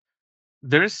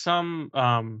 There's some,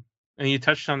 and you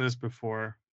touched on this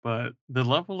before, but the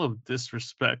level of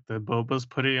disrespect that Boba's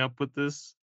putting up with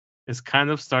this is kind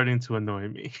of starting to annoy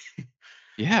me.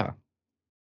 Yeah,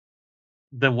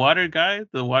 The water guy,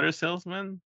 the water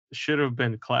salesman, should have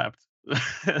been clapped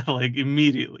like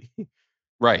immediately,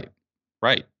 right,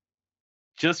 right.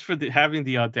 just for having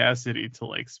the audacity to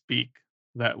like speak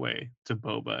that way to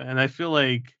Boba. And I feel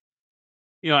like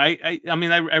I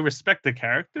mean, I respect the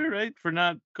character, right, for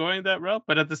not going that route,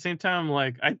 but at the same time,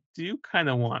 like, I do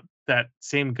kinda want that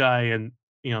same guy in,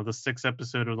 the 6th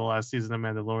episode of the last season of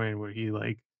Mandalorian where he,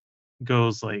 like,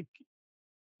 goes, like,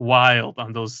 wild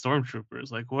on those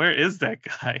stormtroopers, like, where is that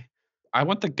guy? I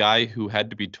want the guy who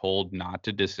had to be told not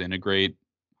to disintegrate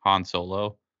Han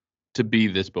Solo to be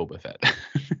this Boba Fett.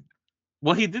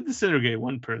 Well, he did disintegrate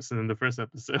one person in the 1st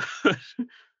episode.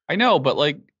 I know, but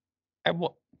like, I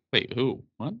wa- wait, who?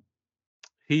 What?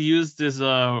 He used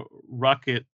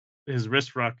rocket his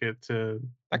wrist rocket to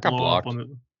That got blow up blocked. on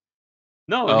the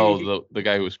No, Oh, he the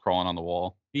guy who was crawling on the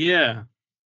wall. yeah, that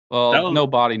Well, was no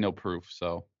body, no proof.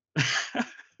 So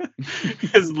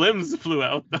his limbs flew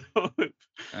out, though.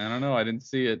 I don't know. I didn't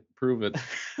see it. Prove it.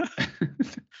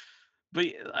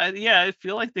 But yeah, I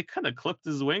feel like they kind of clipped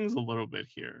his wings a little bit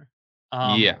here.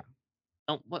 Um, Yeah.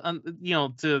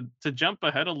 to jump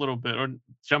ahead a little bit or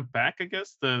jump back, I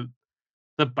guess the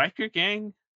biker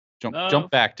gang. Jump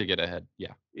back to get ahead.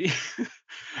 Yeah.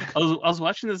 I was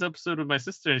watching this episode with my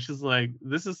sister, and she's like,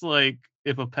 "This is like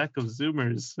if a pack of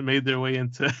Zoomers made their way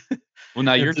into Well,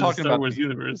 now you're into the talking Star about Wars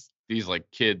universe." these like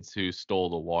kids who stole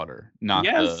the water, not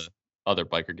the Yes, other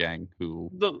biker gang who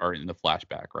The are in the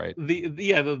flashback, right?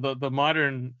 the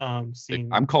modern I'm scene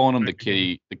calling them biker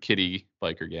gang. the kitty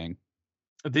biker gang.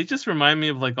 They just remind me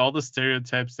of like all the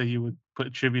stereotypes that you would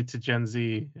put tribute to Gen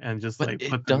Z and just But like it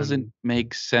put them doesn't in.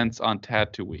 make sense on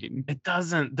Tatooine. It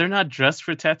doesn't. They're not dressed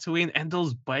for Tatooine, and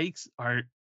those bikes are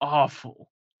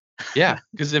awful. Yeah,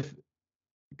 because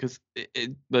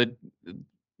the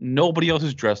nobody else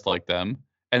is dressed like them,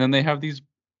 and then they have these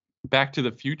Back to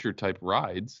the Future type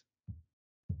rides.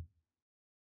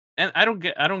 And I don't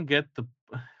get the.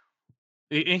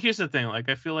 And here's the thing, like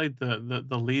I feel like the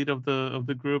lead of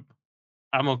the group,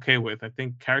 I'm okay with. I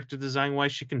think character design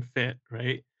wise, she can fit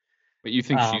right. But you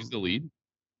think she's Um, the lead?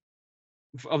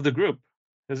 of the group,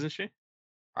 isn't she?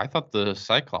 I thought the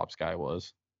Cyclops guy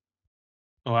was.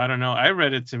 Oh, I don't know. I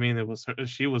read it to mean it was her,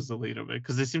 she was the lead of it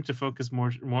because they seem to focus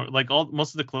more like all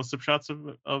most of the close up shots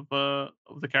of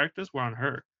the characters were on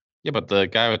her. Yeah, but the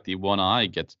guy with the one eye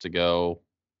gets to go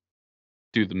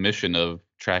do the mission of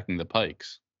tracking the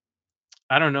Pikes.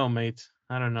 I don't know, mate.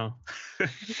 I don't know.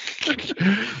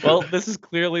 Well, this is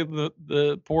clearly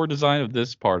the poor design of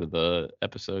this part of the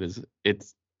episode is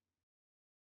it's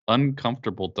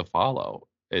uncomfortable to follow.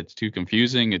 It's too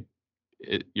confusing.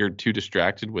 You're too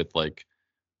distracted with like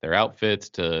their outfits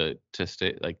to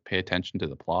stay like pay attention to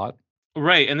the plot.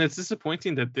 Right, and it's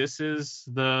disappointing that this is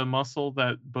the muscle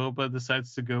that Boba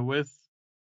decides to go with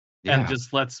and Yeah.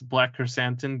 just lets Black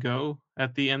Chrysanthemum go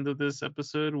at the end of this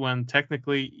episode when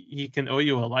technically he can owe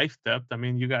you a life debt. I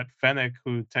mean, you got Fennec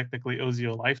who technically owes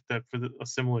you a life debt for a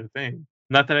similar thing.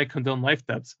 Not that I condone life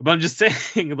debts, but I'm just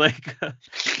saying, like,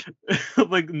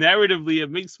 like narratively,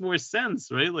 it makes more sense,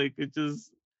 right? Like, it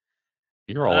just,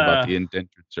 You're all about uh, the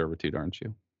indentured servitude, aren't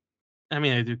you? I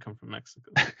mean, I do come from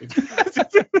Mexico.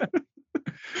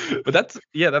 But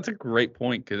that's a great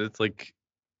point because it's like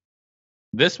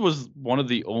this was one of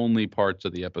the only parts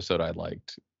of the episode I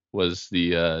liked was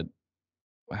the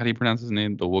how do you pronounce his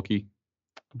name? The Wookiee?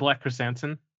 Black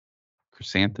Chrysanthemum.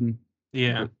 Chrysanthemum?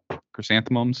 Yeah,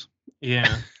 Chrysanthemums?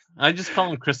 yeah. I just call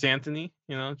him Chrysanthony,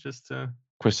 just to, you know,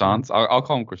 Croissants? I'll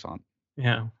call him croissant.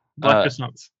 yeah, Black Uh,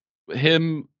 Croissants.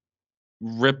 him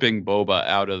ripping Boba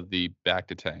out of the back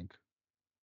to tank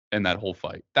in that whole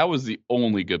fight. That was the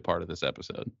only good part of this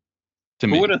episode to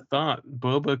Who would me. have thought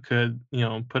Boba could,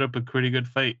 put up a pretty good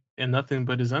fight in nothing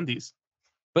but his undies?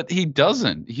 But he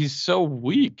doesn't. He's so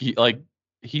weak.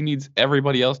 He needs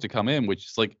everybody else to come in, which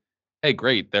is like, hey,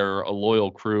 great, they're a loyal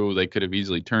crew. They could have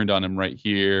easily turned on him right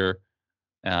here.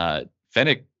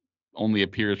 Fennec only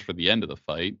appears for the end of the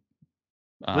fight.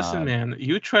 Listen, Uh, man,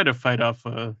 you try to fight off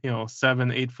a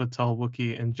 7, 8 foot tall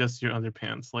Wookiee in just your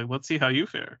underpants. Like, let's see how you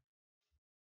fare.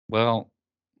 well,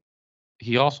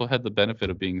 he also had the benefit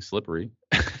of being slippery.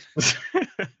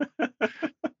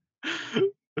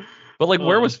 But like,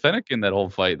 where Uh, was Fennec in that whole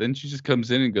fight? Then she just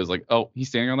comes in and goes like, "Oh, he's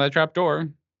standing on that trap door."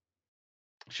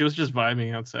 she was just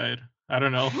vibing outside. I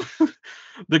don't know.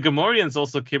 The Gamorreans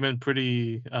also came in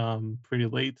pretty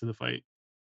late to the fight.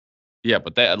 Yeah,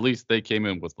 but at least they came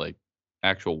in with like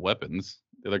actual weapons.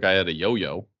 The other guy had a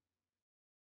yo-yo.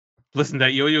 Listen,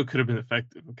 that yo-yo could have been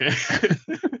effective, okay?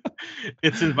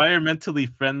 It's environmentally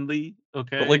friendly, But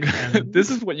okay? like, And this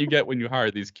is what you get when you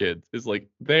hire these kids. Is like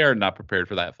they are not prepared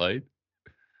for that fight.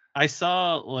 I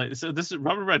saw like so this is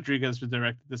Robert Rodriguez who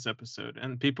directed this episode,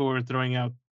 and people were throwing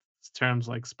out terms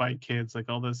like "spy kids," like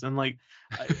all this, and like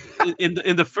in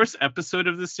the first episode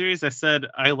of this series, I said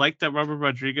I like that Robert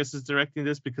Rodriguez is directing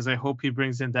this because I hope he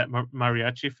brings in that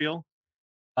mariachi feel.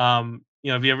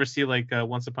 If you ever see like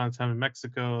Once Upon a Time in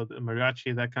Mexico, the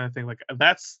mariachi, that kind of thing, like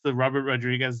that's the Robert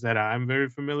Rodriguez that I'm very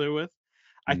familiar with.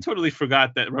 I Mm. totally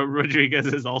forgot that Robert Rodriguez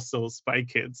is also Spy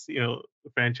Kids,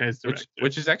 franchise director.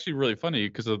 Which is actually really funny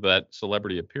because of that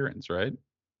celebrity appearance, right?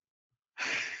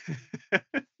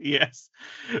 Yes.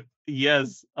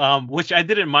 Yes. Which I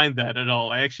didn't mind that at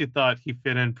all. I actually thought he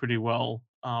fit in pretty well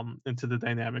into the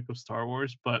dynamic of Star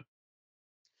Wars, but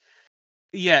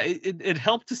yeah, it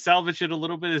helped to salvage it a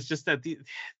little bit. It's just that the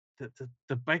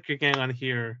biker gang on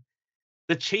here,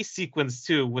 the chase sequence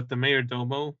too with the mayor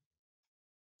domo,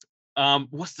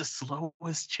 was the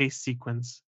slowest chase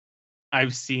sequence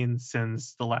I've seen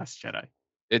since The Last Jedi.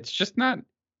 It's just not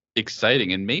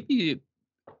exciting, and maybe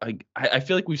I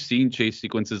feel like we've seen chase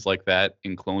sequences like that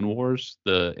in Clone Wars,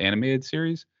 the animated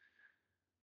series,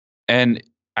 and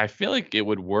I feel like it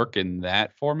would work in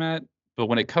that format. But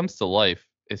when it comes to life,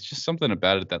 it's just something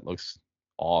about it that looks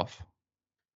off.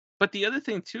 But the other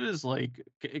thing too is like,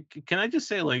 can I just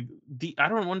say like I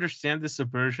don't understand this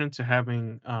aversion to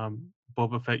having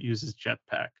Boba Fett use his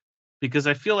jetpack because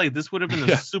I feel like this would have been a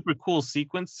Yeah. super cool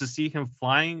sequence to see him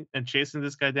flying and chasing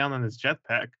this guy down on his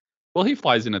jetpack. Well, he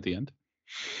flies in at the end.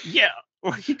 Yeah,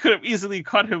 or he could have easily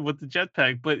caught him with the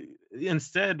jetpack, but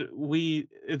instead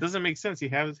it doesn't make sense. He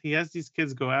has these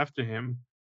kids go after him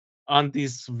on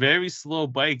these very slow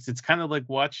bikes. It's kind of like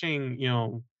watching,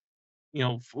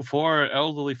 four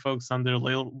elderly folks on their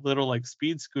little like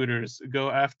speed scooters go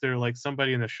after like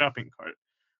somebody in a shopping cart.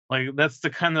 Like that's the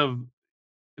kind of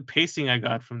pacing I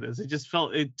got from this.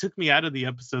 It took me out of the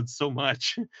episode so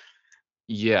much.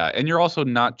 Yeah, and you're also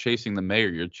not chasing the mayor,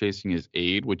 you're chasing his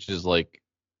aide, which is like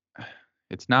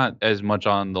it's not as much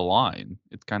on the line.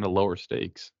 It's kinda lower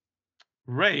stakes.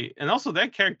 Right. And also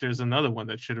that character is another one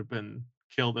that should have been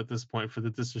killed at this point for the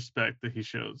disrespect that he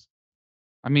shows.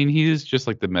 I mean, he is just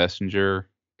like the messenger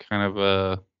kind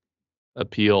of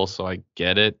appeal, so I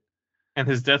get it. And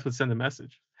his death would send a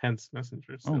message, hence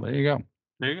messenger Oh, still. there you go.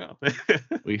 There you go.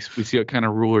 We see what kind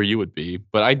of ruler you would be.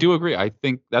 But I do agree. I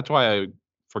think that's why I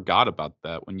forgot about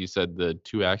that when you said the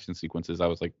 2 action sequences. I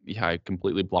was like, yeah, I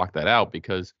completely blocked that out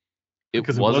because it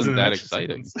Because it wasn't wasn't an that action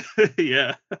exciting. sequence.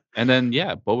 Yeah. And then,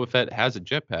 yeah, Boba Fett has a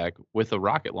jetpack with a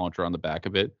rocket launcher on the back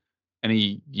of it, and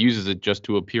he uses it just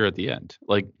to appear at the end.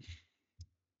 Like,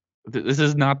 this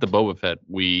is not the Boba Fett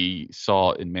we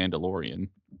saw in Mandalorian,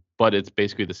 but it's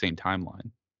basically the same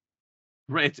timeline.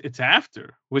 Right. It's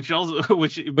after, which also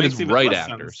which But it's makes even right less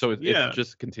after, sense. so it's Yeah.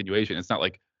 just a continuation. It's not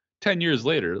like 10 years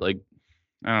later, like,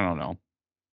 I don't know.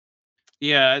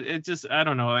 Yeah, it just I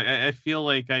don't know. I feel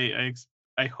like I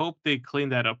hope they clean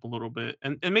that up a little bit,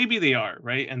 and maybe they are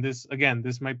right. And this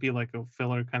might be like a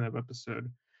filler kind of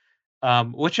episode,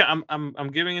 which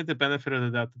I'm giving it the benefit of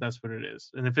the doubt that that's what it is.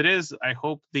 And if it is, I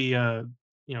hope the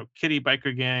Kitty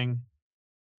biker gang,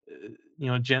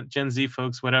 Gen Z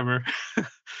folks, whatever,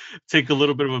 take a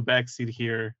little bit of a backseat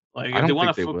here. Like I if they don't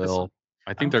want think to they focus on, will.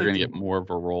 I I think don't they're think gonna they get will. more of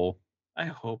a role. I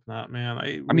hope not, man.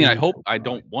 I I mean, I really hope hope I not.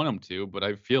 don't want them to, but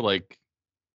I feel like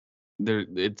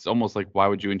it's almost like, why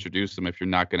would you introduce them if you're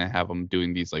not gonna have them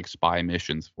doing these, like, spy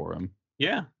missions for him?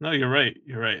 Yeah, no, you're right.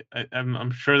 You're right. I'm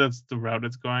sure that's the route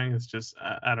it's going. It's just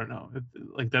I don't know.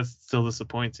 Like that's still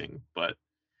disappointing. But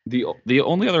The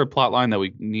only other plot line that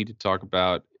we need to talk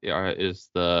about, is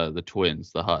the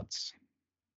twins, the Hutts.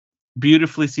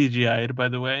 beautifully CGI'd, by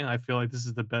the way. I feel like this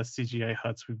is the best CGI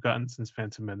huts we've gotten since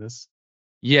Phantom Menace.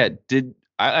 Yeah,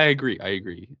 I agree, I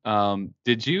agree.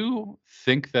 Did you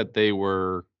think that they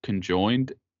were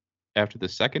conjoined after the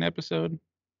 2nd episode?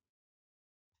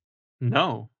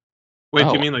 No, wait.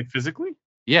 Do you Oh, mean like physically?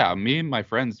 yeah, me and my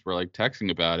friends were, like,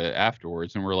 texting about it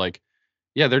afterwards, and we're like,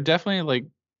 "Yeah, they're definitely, like,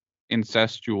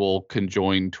 incestual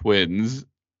conjoined twins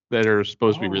that are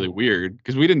supposed to be really Oh, weird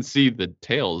because we didn't see the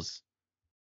tails,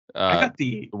 I uh, got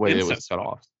the the way it was incest cut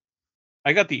off. vibes.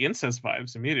 I got the incest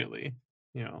vibes immediately.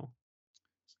 You know,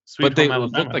 Sweet But they Home it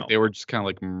Alabama looked and like all they were that. just kinda,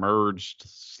 like, merged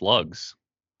slugs.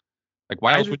 Like,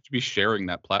 why I else did, would you be sharing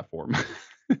that platform?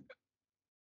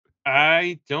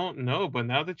 I don't know, but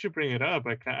now that you bring it up,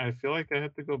 I feel like I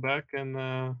have to go back and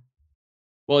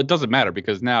Well, it doesn't matter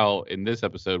because now in this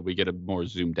episode, we get a more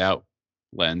zoomed out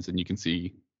lens, and you can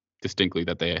see distinctly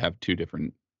that they have 2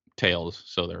 different tails,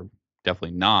 so they're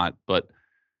definitely not, but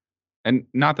and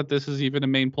not that this is even a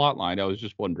main plot line, I was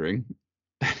just wondering.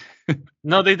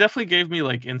 no, they definitely gave me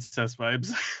like incest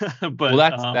vibes, Well, but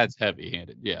that's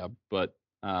heavy-handed, yeah, but,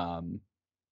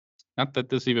 not that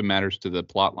this even matters to the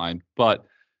plot line, but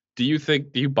do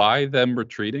you buy them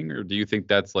retreating, or do you think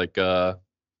that's like a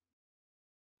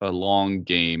long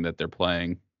game that they're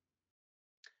playing?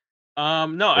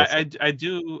 no, Or so I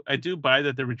do buy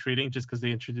that they're retreating just because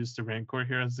they introduced the Rancor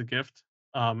here as a gift.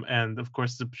 And of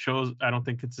course the shows I don't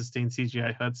think could sustain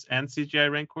CGI huts and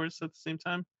CGI Rancors at the same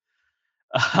time.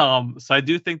 So I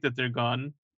do think that they're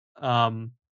gone.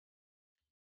 Um,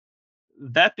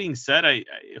 that being said, I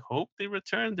hope they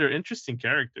return. They're interesting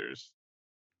characters.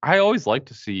 I always like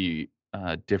to see,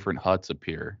 different huts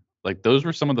appear. Like, those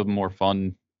were some of the more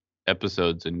fun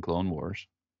episodes in Clone Wars.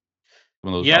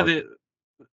 Some of those Yeah, arcs.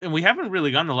 and we haven't really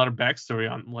gotten a lot of backstory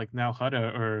on like Now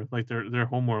Hutta or like their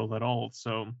homeworld at all.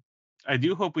 So I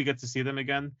do hope we get to see them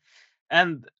again.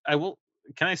 And I will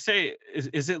can I say,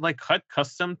 is it like Hut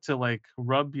custom to like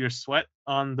rub your sweat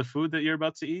on the food that you're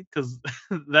about to eat? Because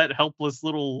that helpless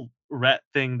little rat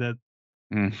thing that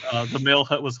Mm. the male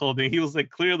Hut was holding, he was like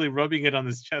clearly rubbing it on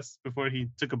his chest before he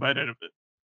took a bite out of it.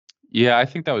 Yeah, I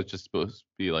think that was just supposed to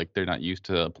be like they're not used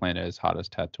to a planet as hot as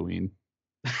Tatooine.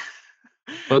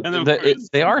 But And of course,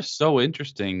 they are so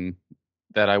interesting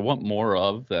that I want more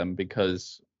of them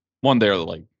because, 1, they're,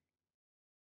 like,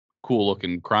 cool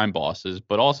looking crime bosses,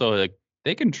 but also, like,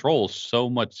 they control so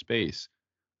much space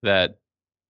that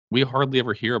we hardly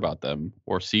ever hear about them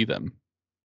or see them.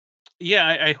 yeah,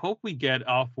 I hope we get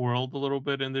off world a little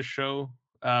bit in this show.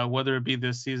 whether it be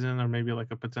this season or maybe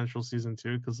like a potential season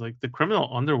 2, because like the criminal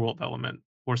underworld element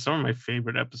were some of my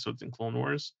favorite episodes in Clone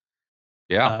Wars.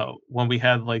 Yeah. When we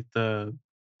had like the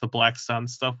Black Sun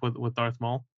stuff with Darth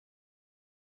Maul.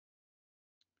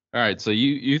 All right. So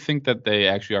you think that they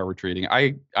actually are retreating?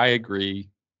 I agree,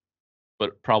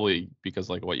 but probably because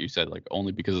like what you said, like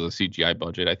only because of the CGI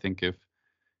budget. I think if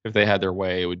they had their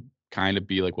way, it would kind of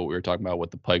be like what we were talking about,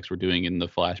 what the Pikes were doing in the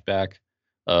flashback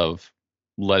of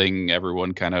letting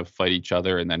everyone kind of fight each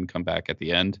other and then come back at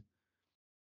the end.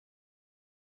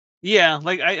 Yeah,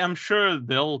 like I'm sure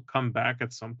they'll come back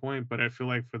at some point, but I feel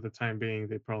like for the time being,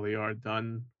 they probably are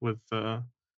done with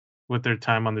their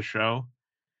time on the show.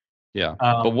 Yeah.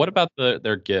 But Um, what about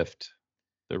their gift,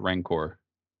 the Rancor?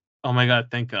 oh my god,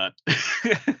 thank God.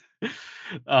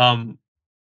 um,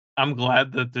 I'm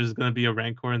glad that there's gonna be a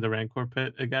Rancor in the Rancor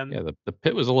pit again. Yeah, the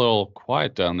pit was a little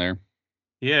quiet down there.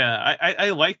 Yeah, I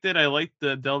liked it. I liked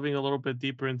the delving a little bit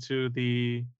deeper into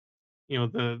the you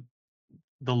know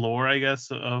the lore, I guess,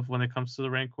 of when it comes to the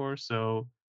Rancor. So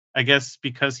I guess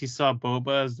because he saw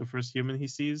Boba as the first human he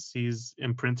sees, he's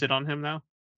imprinted on him now.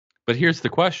 But here's the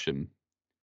question.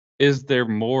 Is there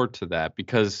more to that?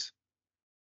 Because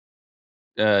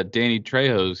Danny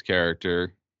Trejo's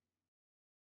character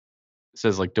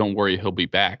says like, "Don't worry, he'll be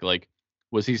back." Like,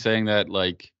 was he saying that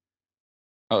like,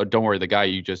 "Oh, don't worry, the guy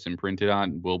you just imprinted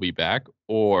on will be back,"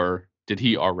 or did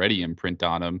he already imprint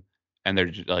on him and they're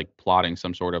just like plotting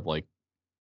some sort of like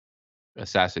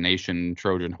assassination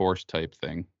Trojan horse type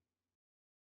thing?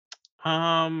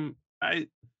 Um, I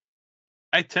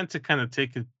I tend to kind of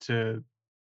take it to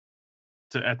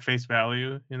at face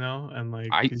value, and like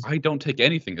I don't take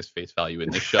anything as face value in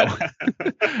this show.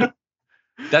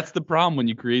 That's the problem when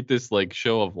you create this like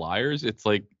show of liars. It's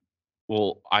like,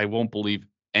 well, I won't believe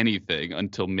anything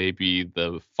until maybe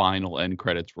the final end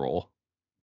credits roll.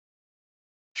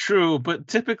 true, but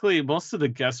typically most of the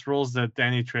guest roles that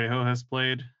Danny Trejo has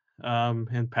played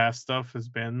in past stuff has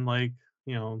been like,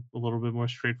 a little bit more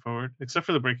straightforward, except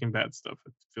for the Breaking Bad stuff.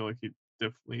 I feel like he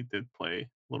definitely did play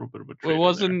a little bit of a Well,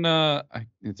 it traitor there.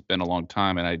 wasn't. It's been a long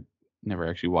time, and I never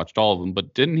actually watched all of them.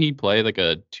 But didn't he play like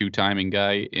a two-timing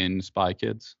guy in Spy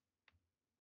Kids?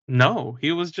 No,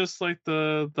 he was just like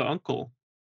the uncle.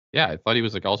 Yeah, I thought he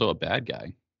was like also a bad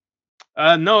guy.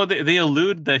 No, they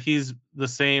allude that he's the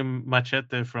same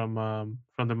Machete from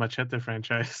the Machete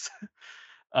franchise.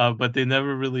 But they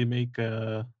never really make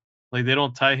like they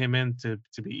don't tie him in to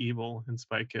be evil in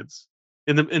Spy Kids.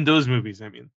 In those movies, I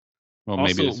mean. Well,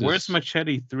 maybe Also, this where's is.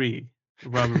 Machete 3?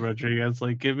 Robert Rodriguez,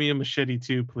 like give me a Machete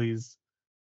 2, please.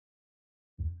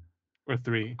 Or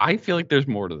 3. I feel like there's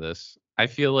more to this. I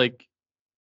feel like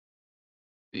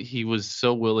he was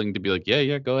so willing to be like, yeah,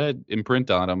 yeah, go ahead, imprint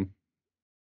on him,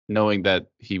 knowing that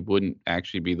he wouldn't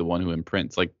actually be the one who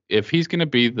imprints. Like, if he's gonna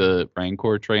be the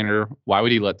Rancor trainer, why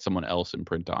would he let someone else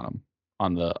imprint on him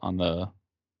on the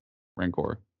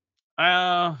Rancor?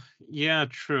 Yeah,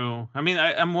 true. I mean,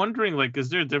 I'm wondering, like, is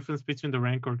there a difference between the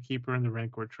Rancor Keeper and the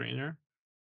Rancor Trainer?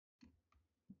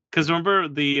 Because remember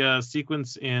the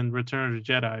sequence in Return of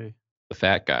the Jedi. The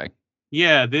fat guy.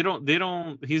 Yeah, they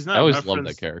don't he's I not always loved that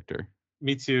referenced. character.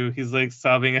 Me too. He's like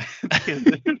sobbing at the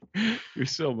end there. You're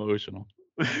so emotional.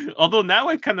 Although now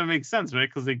it kind of makes sense, right?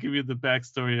 Because they give you the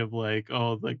backstory of like,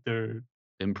 oh, like they're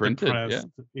Imprinted, yeah. depressed.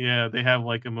 Yeah, they have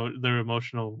like they're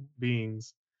emotional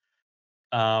beings.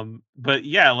 But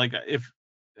yeah, like if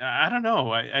I don't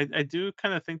know, I do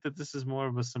kind of think that this is more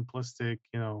of a simplistic,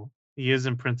 he is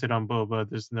imprinted on Boba.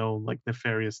 There's no like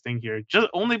nefarious thing here. Just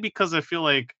only because I feel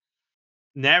like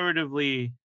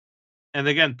narratively, and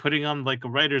again, putting on like a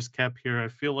writer's cap here, I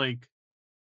feel like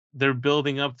they're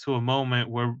building up to a moment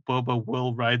where Boba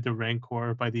will ride the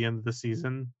Rancor by the end of the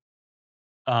season,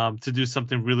 to do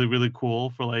something really, really cool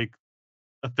for like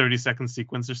a 30-second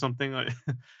sequence or something.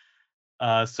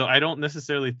 Like, so I don't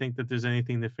necessarily think that there's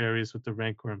anything nefarious with the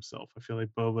Rancor himself. I feel like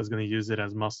Boba is going to use it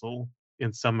as muscle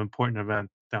in some important event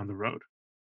down the road.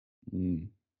 Mm.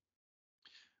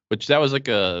 Which that was like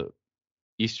a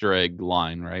Easter egg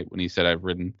line, right? When he said, "I've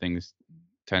written things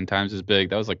 10 times as big."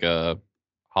 That was like a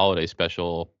holiday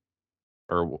special,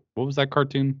 or what was that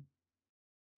cartoon?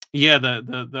 Yeah,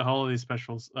 the holiday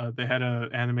specials. They had a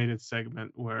animated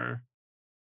segment where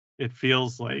it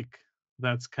feels like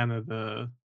that's kind of the.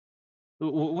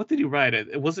 What did he write it?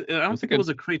 It was. I It don't was like think it a was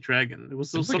a crate dragon. It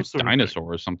was it was like some a sort of dragon.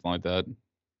 dinosaur or something like that.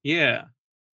 Yeah,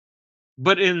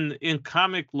 but in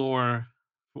comic lore,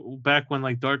 back when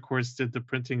like Dark Horse did the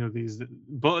printing of these,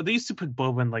 they used to put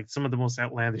Boba in like some of the most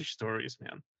outlandish stories,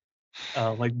 man.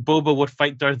 Like Boba would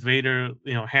fight Darth Vader,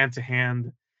 hand to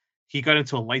hand. he got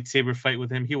into a lightsaber fight with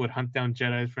him. He would hunt down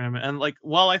Jedi for him. And like,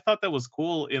 while I thought that was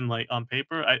cool in like on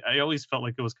paper, I always felt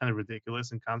like it was kind of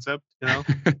ridiculous in concept, you know?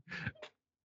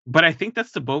 But I think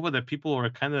that's the Boba that people were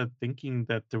kind of thinking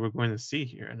that they were going to see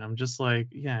here. And I'm just like,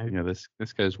 yeah. Yeah,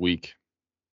 this guy's weak.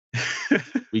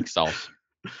 Weak sauce.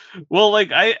 Well,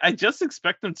 like I just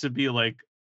expect him to be like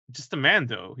just a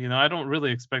Mando. You know, I don't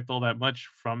really expect all that much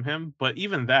from him. But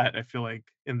even that, I feel like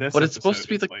in this But it's supposed episode, to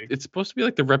be it's like like it's supposed to be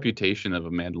like the reputation of a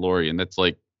Mandalorian that's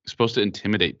like supposed to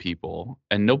intimidate people,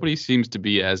 and nobody seems to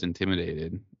be as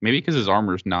intimidated. Maybe because his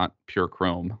armor's not pure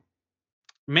chrome.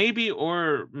 maybe,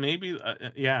 or maybe,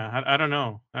 yeah, I don't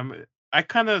know. I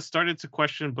kind of started to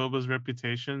question Boba's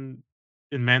reputation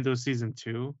in Mando season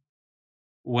 2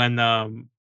 when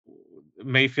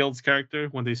Mayfield's character,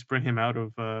 when they spring him out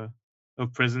of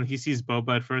prison, he sees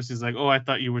Boba at first. He's like, "Oh, I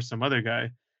thought you were some other guy."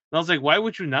 And I was like, "Why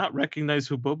would you not recognize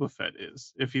who Boba Fett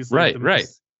is if he's like Right, the right.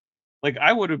 most like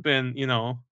I would have been,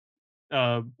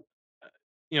 uh,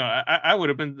 I would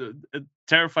have been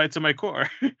terrified to my core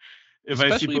if I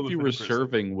see Especially if Boba you Fett were in person."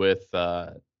 serving with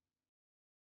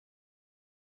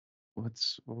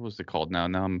what was it called now?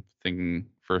 Now I'm thinking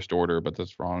First Order, but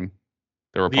that's wrong.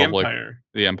 The The Republic, Empire.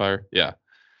 the Empire. Yeah.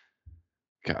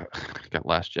 Got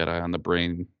Last Jedi on the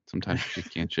brain. Sometimes you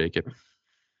just can't shake it.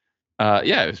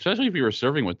 Yeah, especially if you were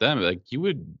serving with them, like you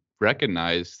would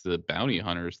recognize the bounty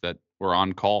hunters that were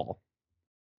on call.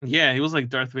 Yeah, he was like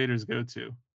Darth Vader's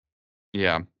go-to.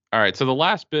 Yeah. All right. So the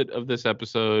last bit of this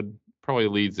episode probably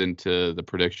leads into the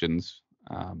predictions,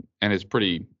 and it's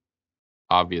pretty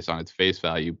obvious on its face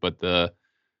value. But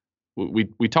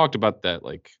we talked about that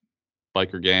like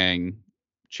biker gang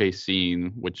chase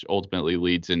scene, which ultimately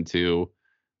leads into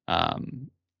um,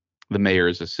 the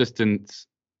mayor's assistants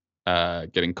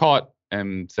getting caught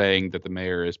and saying that the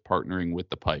mayor is partnering with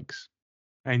the Pikes.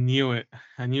 I knew it.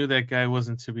 I knew that guy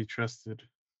wasn't to be trusted.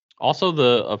 Also,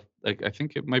 like I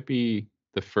think it might be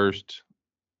the first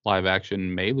live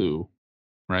action Melu,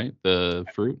 right? The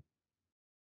fruit.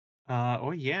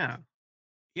 Oh yeah,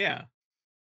 yeah.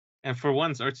 And for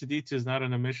once, R2D2 is not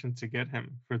on a mission to get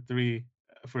him for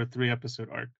a 3 episode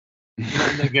arc.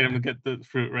 Not get him to get the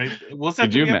fruit, right? Was that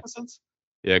Could you 3 episodes?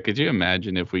 Yeah, could you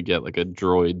imagine if we get like a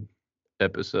droid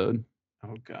episode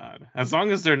Oh god. As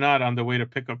long as they're not on the way to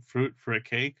pick up fruit for a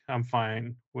cake, I'm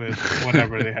fine with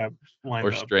whatever they have or lined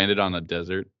up. stranded on a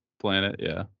desert planet?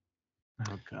 Yeah.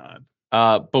 Oh god.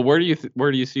 But where do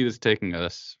you see this taking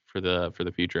us for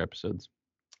the future episodes?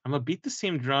 I'm gonna beat the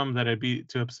same drum that I beat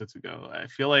 2 episodes ago. I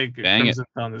feel like Dang it. Crimson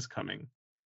Dawn is coming.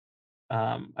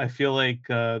 I feel like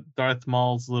Darth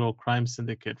Maul's little crime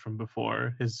syndicate from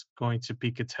before is going to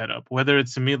peek its head up, whether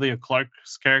it's Emilia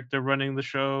Clarke's character running the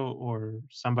show or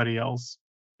somebody else.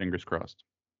 Fingers crossed.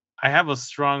 I have a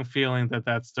strong feeling that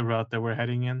that's the route that we're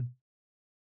heading in.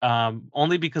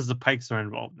 Only because the Pikes are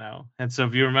involved now, and so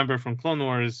if you remember from Clone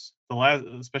Wars,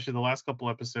 especially the last couple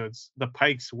episodes, the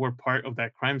Pikes were part of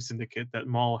that crime syndicate that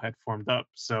Maul had formed up.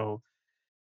 So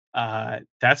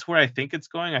that's where I think it's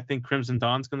going. I think Crimson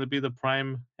Dawn's going to be the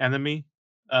prime enemy.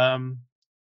 Um,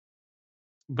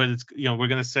 but it's we're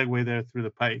going to segue there through the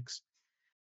Pikes.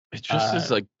 It just is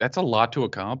Uh, like that's a lot to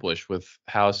accomplish with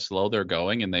how slow they're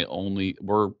going, and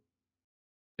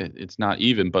it's not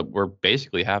even, but we're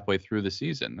basically halfway through the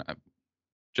season,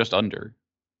 just under.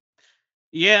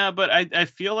 yeah, but I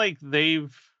feel like they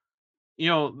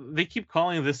keep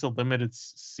calling this a limited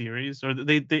series, or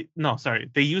they no, sorry,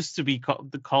 they used to be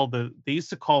they used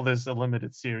to call this a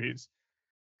limited series.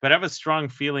 But I have a strong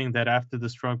feeling that after the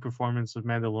strong performance of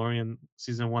Mandalorian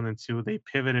season 1 and 2, they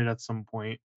pivoted at some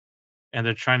point, and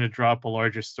they're trying to drop a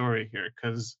larger story here.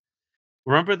 Because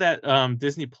remember that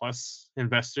Disney Plus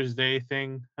Investors Day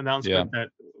thing Yeah. announcement that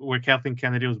where Kathleen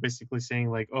Kennedy was basically saying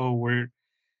like, "Oh, we're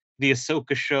the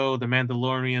Ahsoka show, the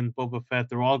Mandalorian, Boba Fett,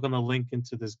 they're all gonna link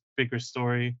into this bigger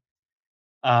story."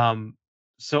 Um,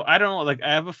 so I don't know, like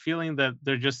I have a feeling that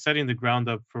they're just setting the ground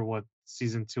up for what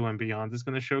season 2 and beyond is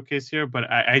going to showcase here. But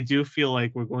I do feel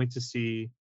like we're going to see,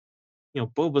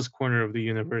 Boba's corner of the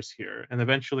universe here, and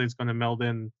eventually it's going to meld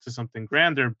in to something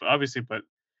grander, obviously. But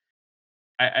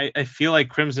I feel like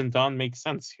Crimson Dawn makes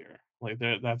sense here. Like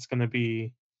that's going to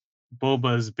be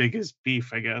Boba's biggest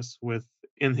beef, I guess, with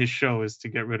in his show is to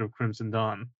get rid of Crimson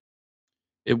Dawn.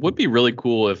 It would be really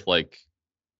cool if like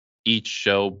each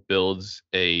show builds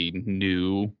a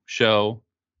new show.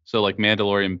 So like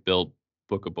Mandalorian built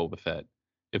Book of Boba Fett.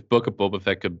 If Book of Boba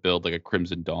Fett could build like a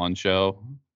Crimson Dawn show,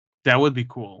 That would be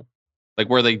cool. like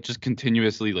where they just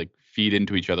continuously like feed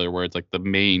into each other, where it's like the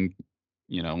main,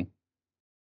 you know,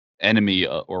 enemy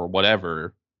or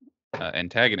whatever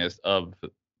antagonist of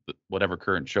whatever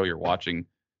current show you're watching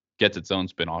gets its own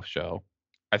spin-off show.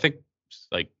 I think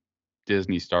like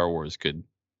Disney Star Wars could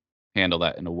handle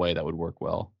that in a way that would work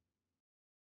well.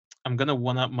 I'm gonna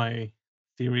one up my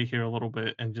theory here a little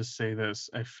bit and just say this.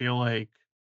 I feel like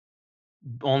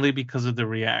only because of the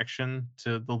reaction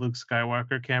to the Luke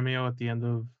Skywalker cameo at the end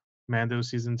of Mando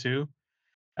season 2,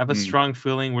 I have a Mm, strong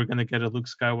feeling we're gonna get a Luke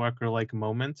Skywalker like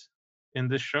moment in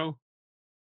this show.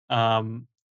 Um,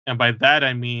 and by that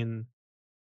I mean,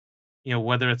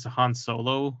 whether it's a Han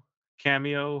Solo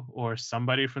cameo or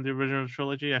somebody from the original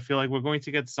trilogy, I feel like we're going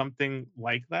to get something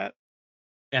like that.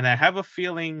 And I have a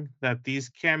feeling that these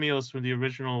cameos from the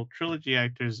original trilogy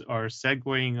actors are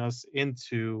segueing us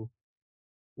into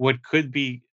what could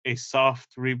be a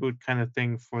soft reboot kind of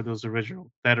thing for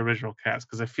that original cast.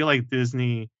 Because I feel like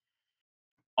Disney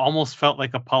almost felt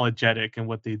like apologetic in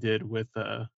what they did with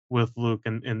Luke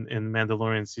in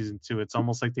Mandalorian season 2. It's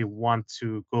almost like they want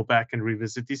to go back and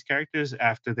revisit these characters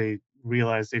after they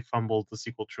realize they fumbled the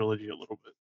sequel trilogy a little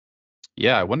bit.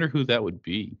 yeah, I wonder who that would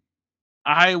be.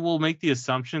 I will make the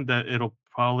assumption that it'll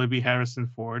probably be Harrison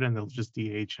Ford and they'll just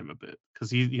DH him a bit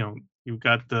because you've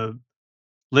got the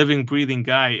living, breathing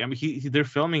guy. I mean, they're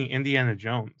filming Indiana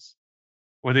Jones,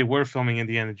 or they were filming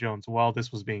Indiana Jones while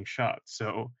this was being shot.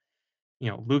 So,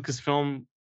 Lucasfilm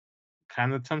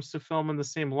kind of attempts to film in the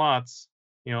same lots,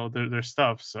 their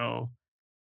stuff. So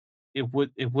it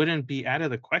wouldn't be out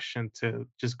of the question to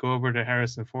just go over to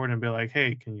Harrison Ford and be like,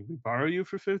 "Hey, can we borrow you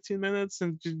for 15 minutes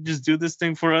and just do this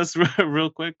thing for us real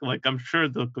quick?" Like, I'm sure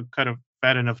they'll cut a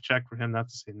fat enough check for him not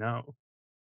to say no.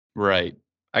 Right.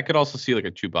 I could also see like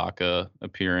a Chewbacca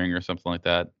appearing or something like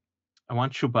that. I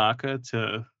want Chewbacca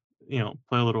to,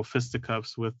 play a little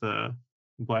fisticuffs with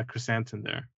Black Chrysanthemum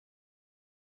there.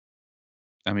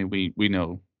 I mean, we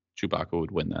know Chewbacca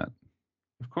would win that.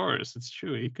 Of course, it's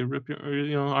true. He could rip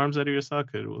your arms out of your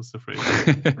socket. What's the phrase?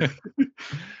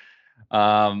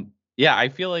 Yeah, I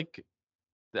feel like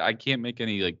I can't make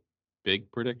any like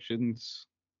big predictions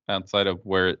outside of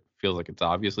where it feels like it's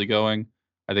obviously going.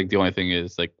 I think the only thing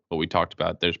is like what we talked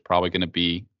about. There's probably going to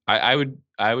be. I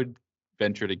would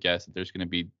venture to guess that there's going to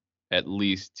be at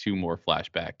least two more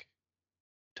flashback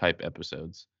type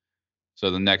episodes.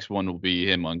 So the next one will be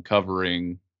him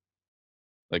uncovering,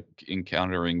 like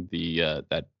encountering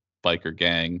that biker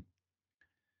gang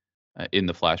in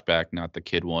the flashback, not the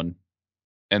kid one.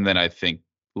 And then I think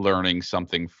learning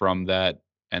something from that,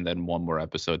 and then one more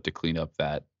episode to clean up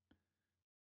that.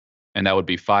 And that would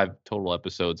be 5 total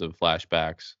episodes of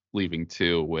flashbacks, leaving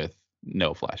 2 with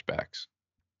no flashbacks.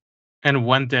 And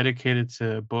one dedicated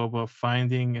to Boba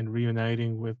finding and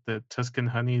reuniting with the Tuscan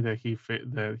honey that he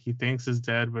thinks is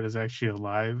dead but is actually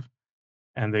alive,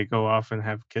 and they go off and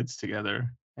have kids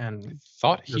together. I And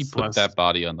thought he it's put less. that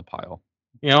body on the pile.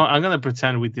 I'm gonna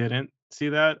pretend we didn't see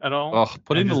that at all. Oh, I'm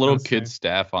putting the just little gonna say kid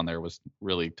staff on there was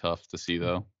really tough to see,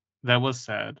 though. that was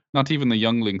sad. Not even the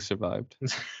younglings survived.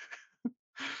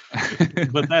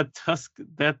 But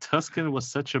that Tuscan was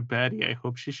such a baddie. I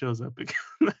hope she shows up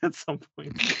again at some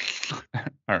point.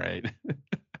 All right.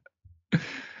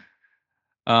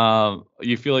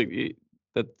 You feel like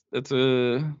that's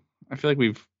a. I feel like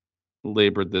we've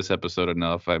labored this episode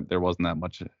enough. There wasn't that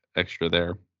much extra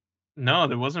there. No,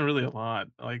 there wasn't really a lot.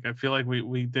 Like, I feel like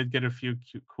we did get a few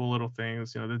cute, cool little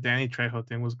things. The Danny Trejo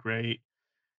thing was great.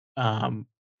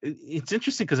 It's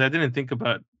interesting because I didn't think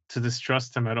about to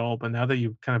distrust him at all, but now that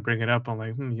you kind of bring it up, I'm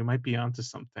like, you might be onto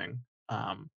something.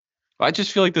 Um, I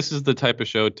just feel like this is the type of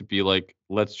show to be like,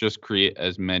 let's just create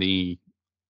as many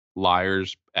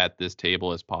liars at this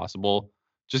table as possible.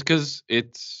 Just because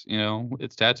it's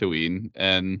Tatooine,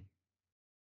 and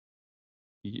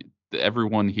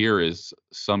everyone here is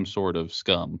some sort of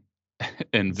scum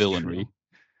and it's true. villainry.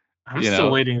 I'm You still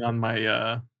know, waiting on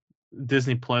my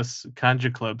Disney Plus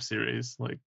Conja Club series.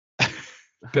 Like,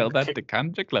 tell that can, to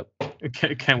Kanja Club.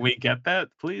 can we get that,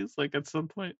 please? Like, at some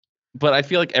point. But I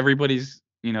feel like everybody's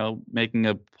making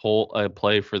a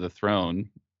play for the throne,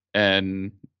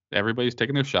 and everybody's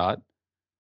taking their shot.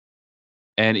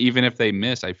 And even if they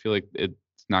miss, I feel like it's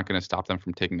not going to stop them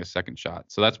from taking a second shot.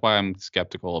 So that's why I'm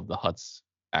skeptical of the Huts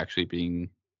actually being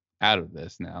out of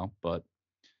this now. But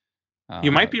You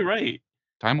uh, might be right.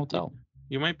 time will You, tell.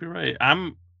 you might be right.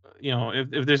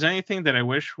 If there's anything that I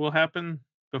wish will happen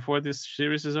before this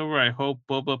series is over, I hope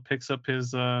Boba picks up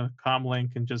his comm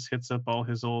link and just hits up all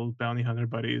his old bounty hunter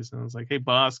buddies and is like, "Hey,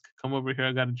 boss, come over here.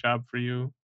 I got a job for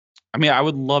you." I mean, I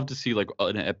would love to see like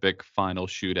an epic final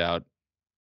shootout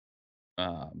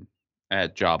um,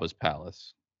 at Jabba's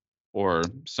palace or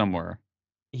somewhere.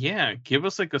 Yeah, give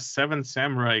us like a Seven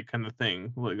Samurai kind of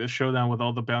thing, like a showdown with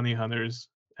all the bounty hunters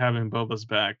having Boba's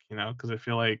back. Because I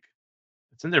feel like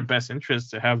it's in their best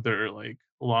interest to have their like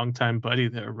longtime buddy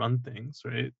there run things,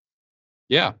 right?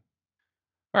 Yeah.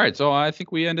 All right, so I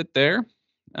think we end it there.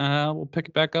 We'll pick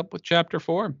it back up with chapter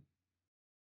 4.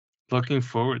 Looking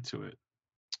forward to it.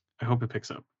 I hope it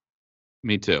picks up.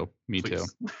 Me too. Me too.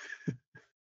 Please.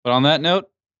 But on that note,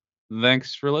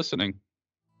 thanks for listening.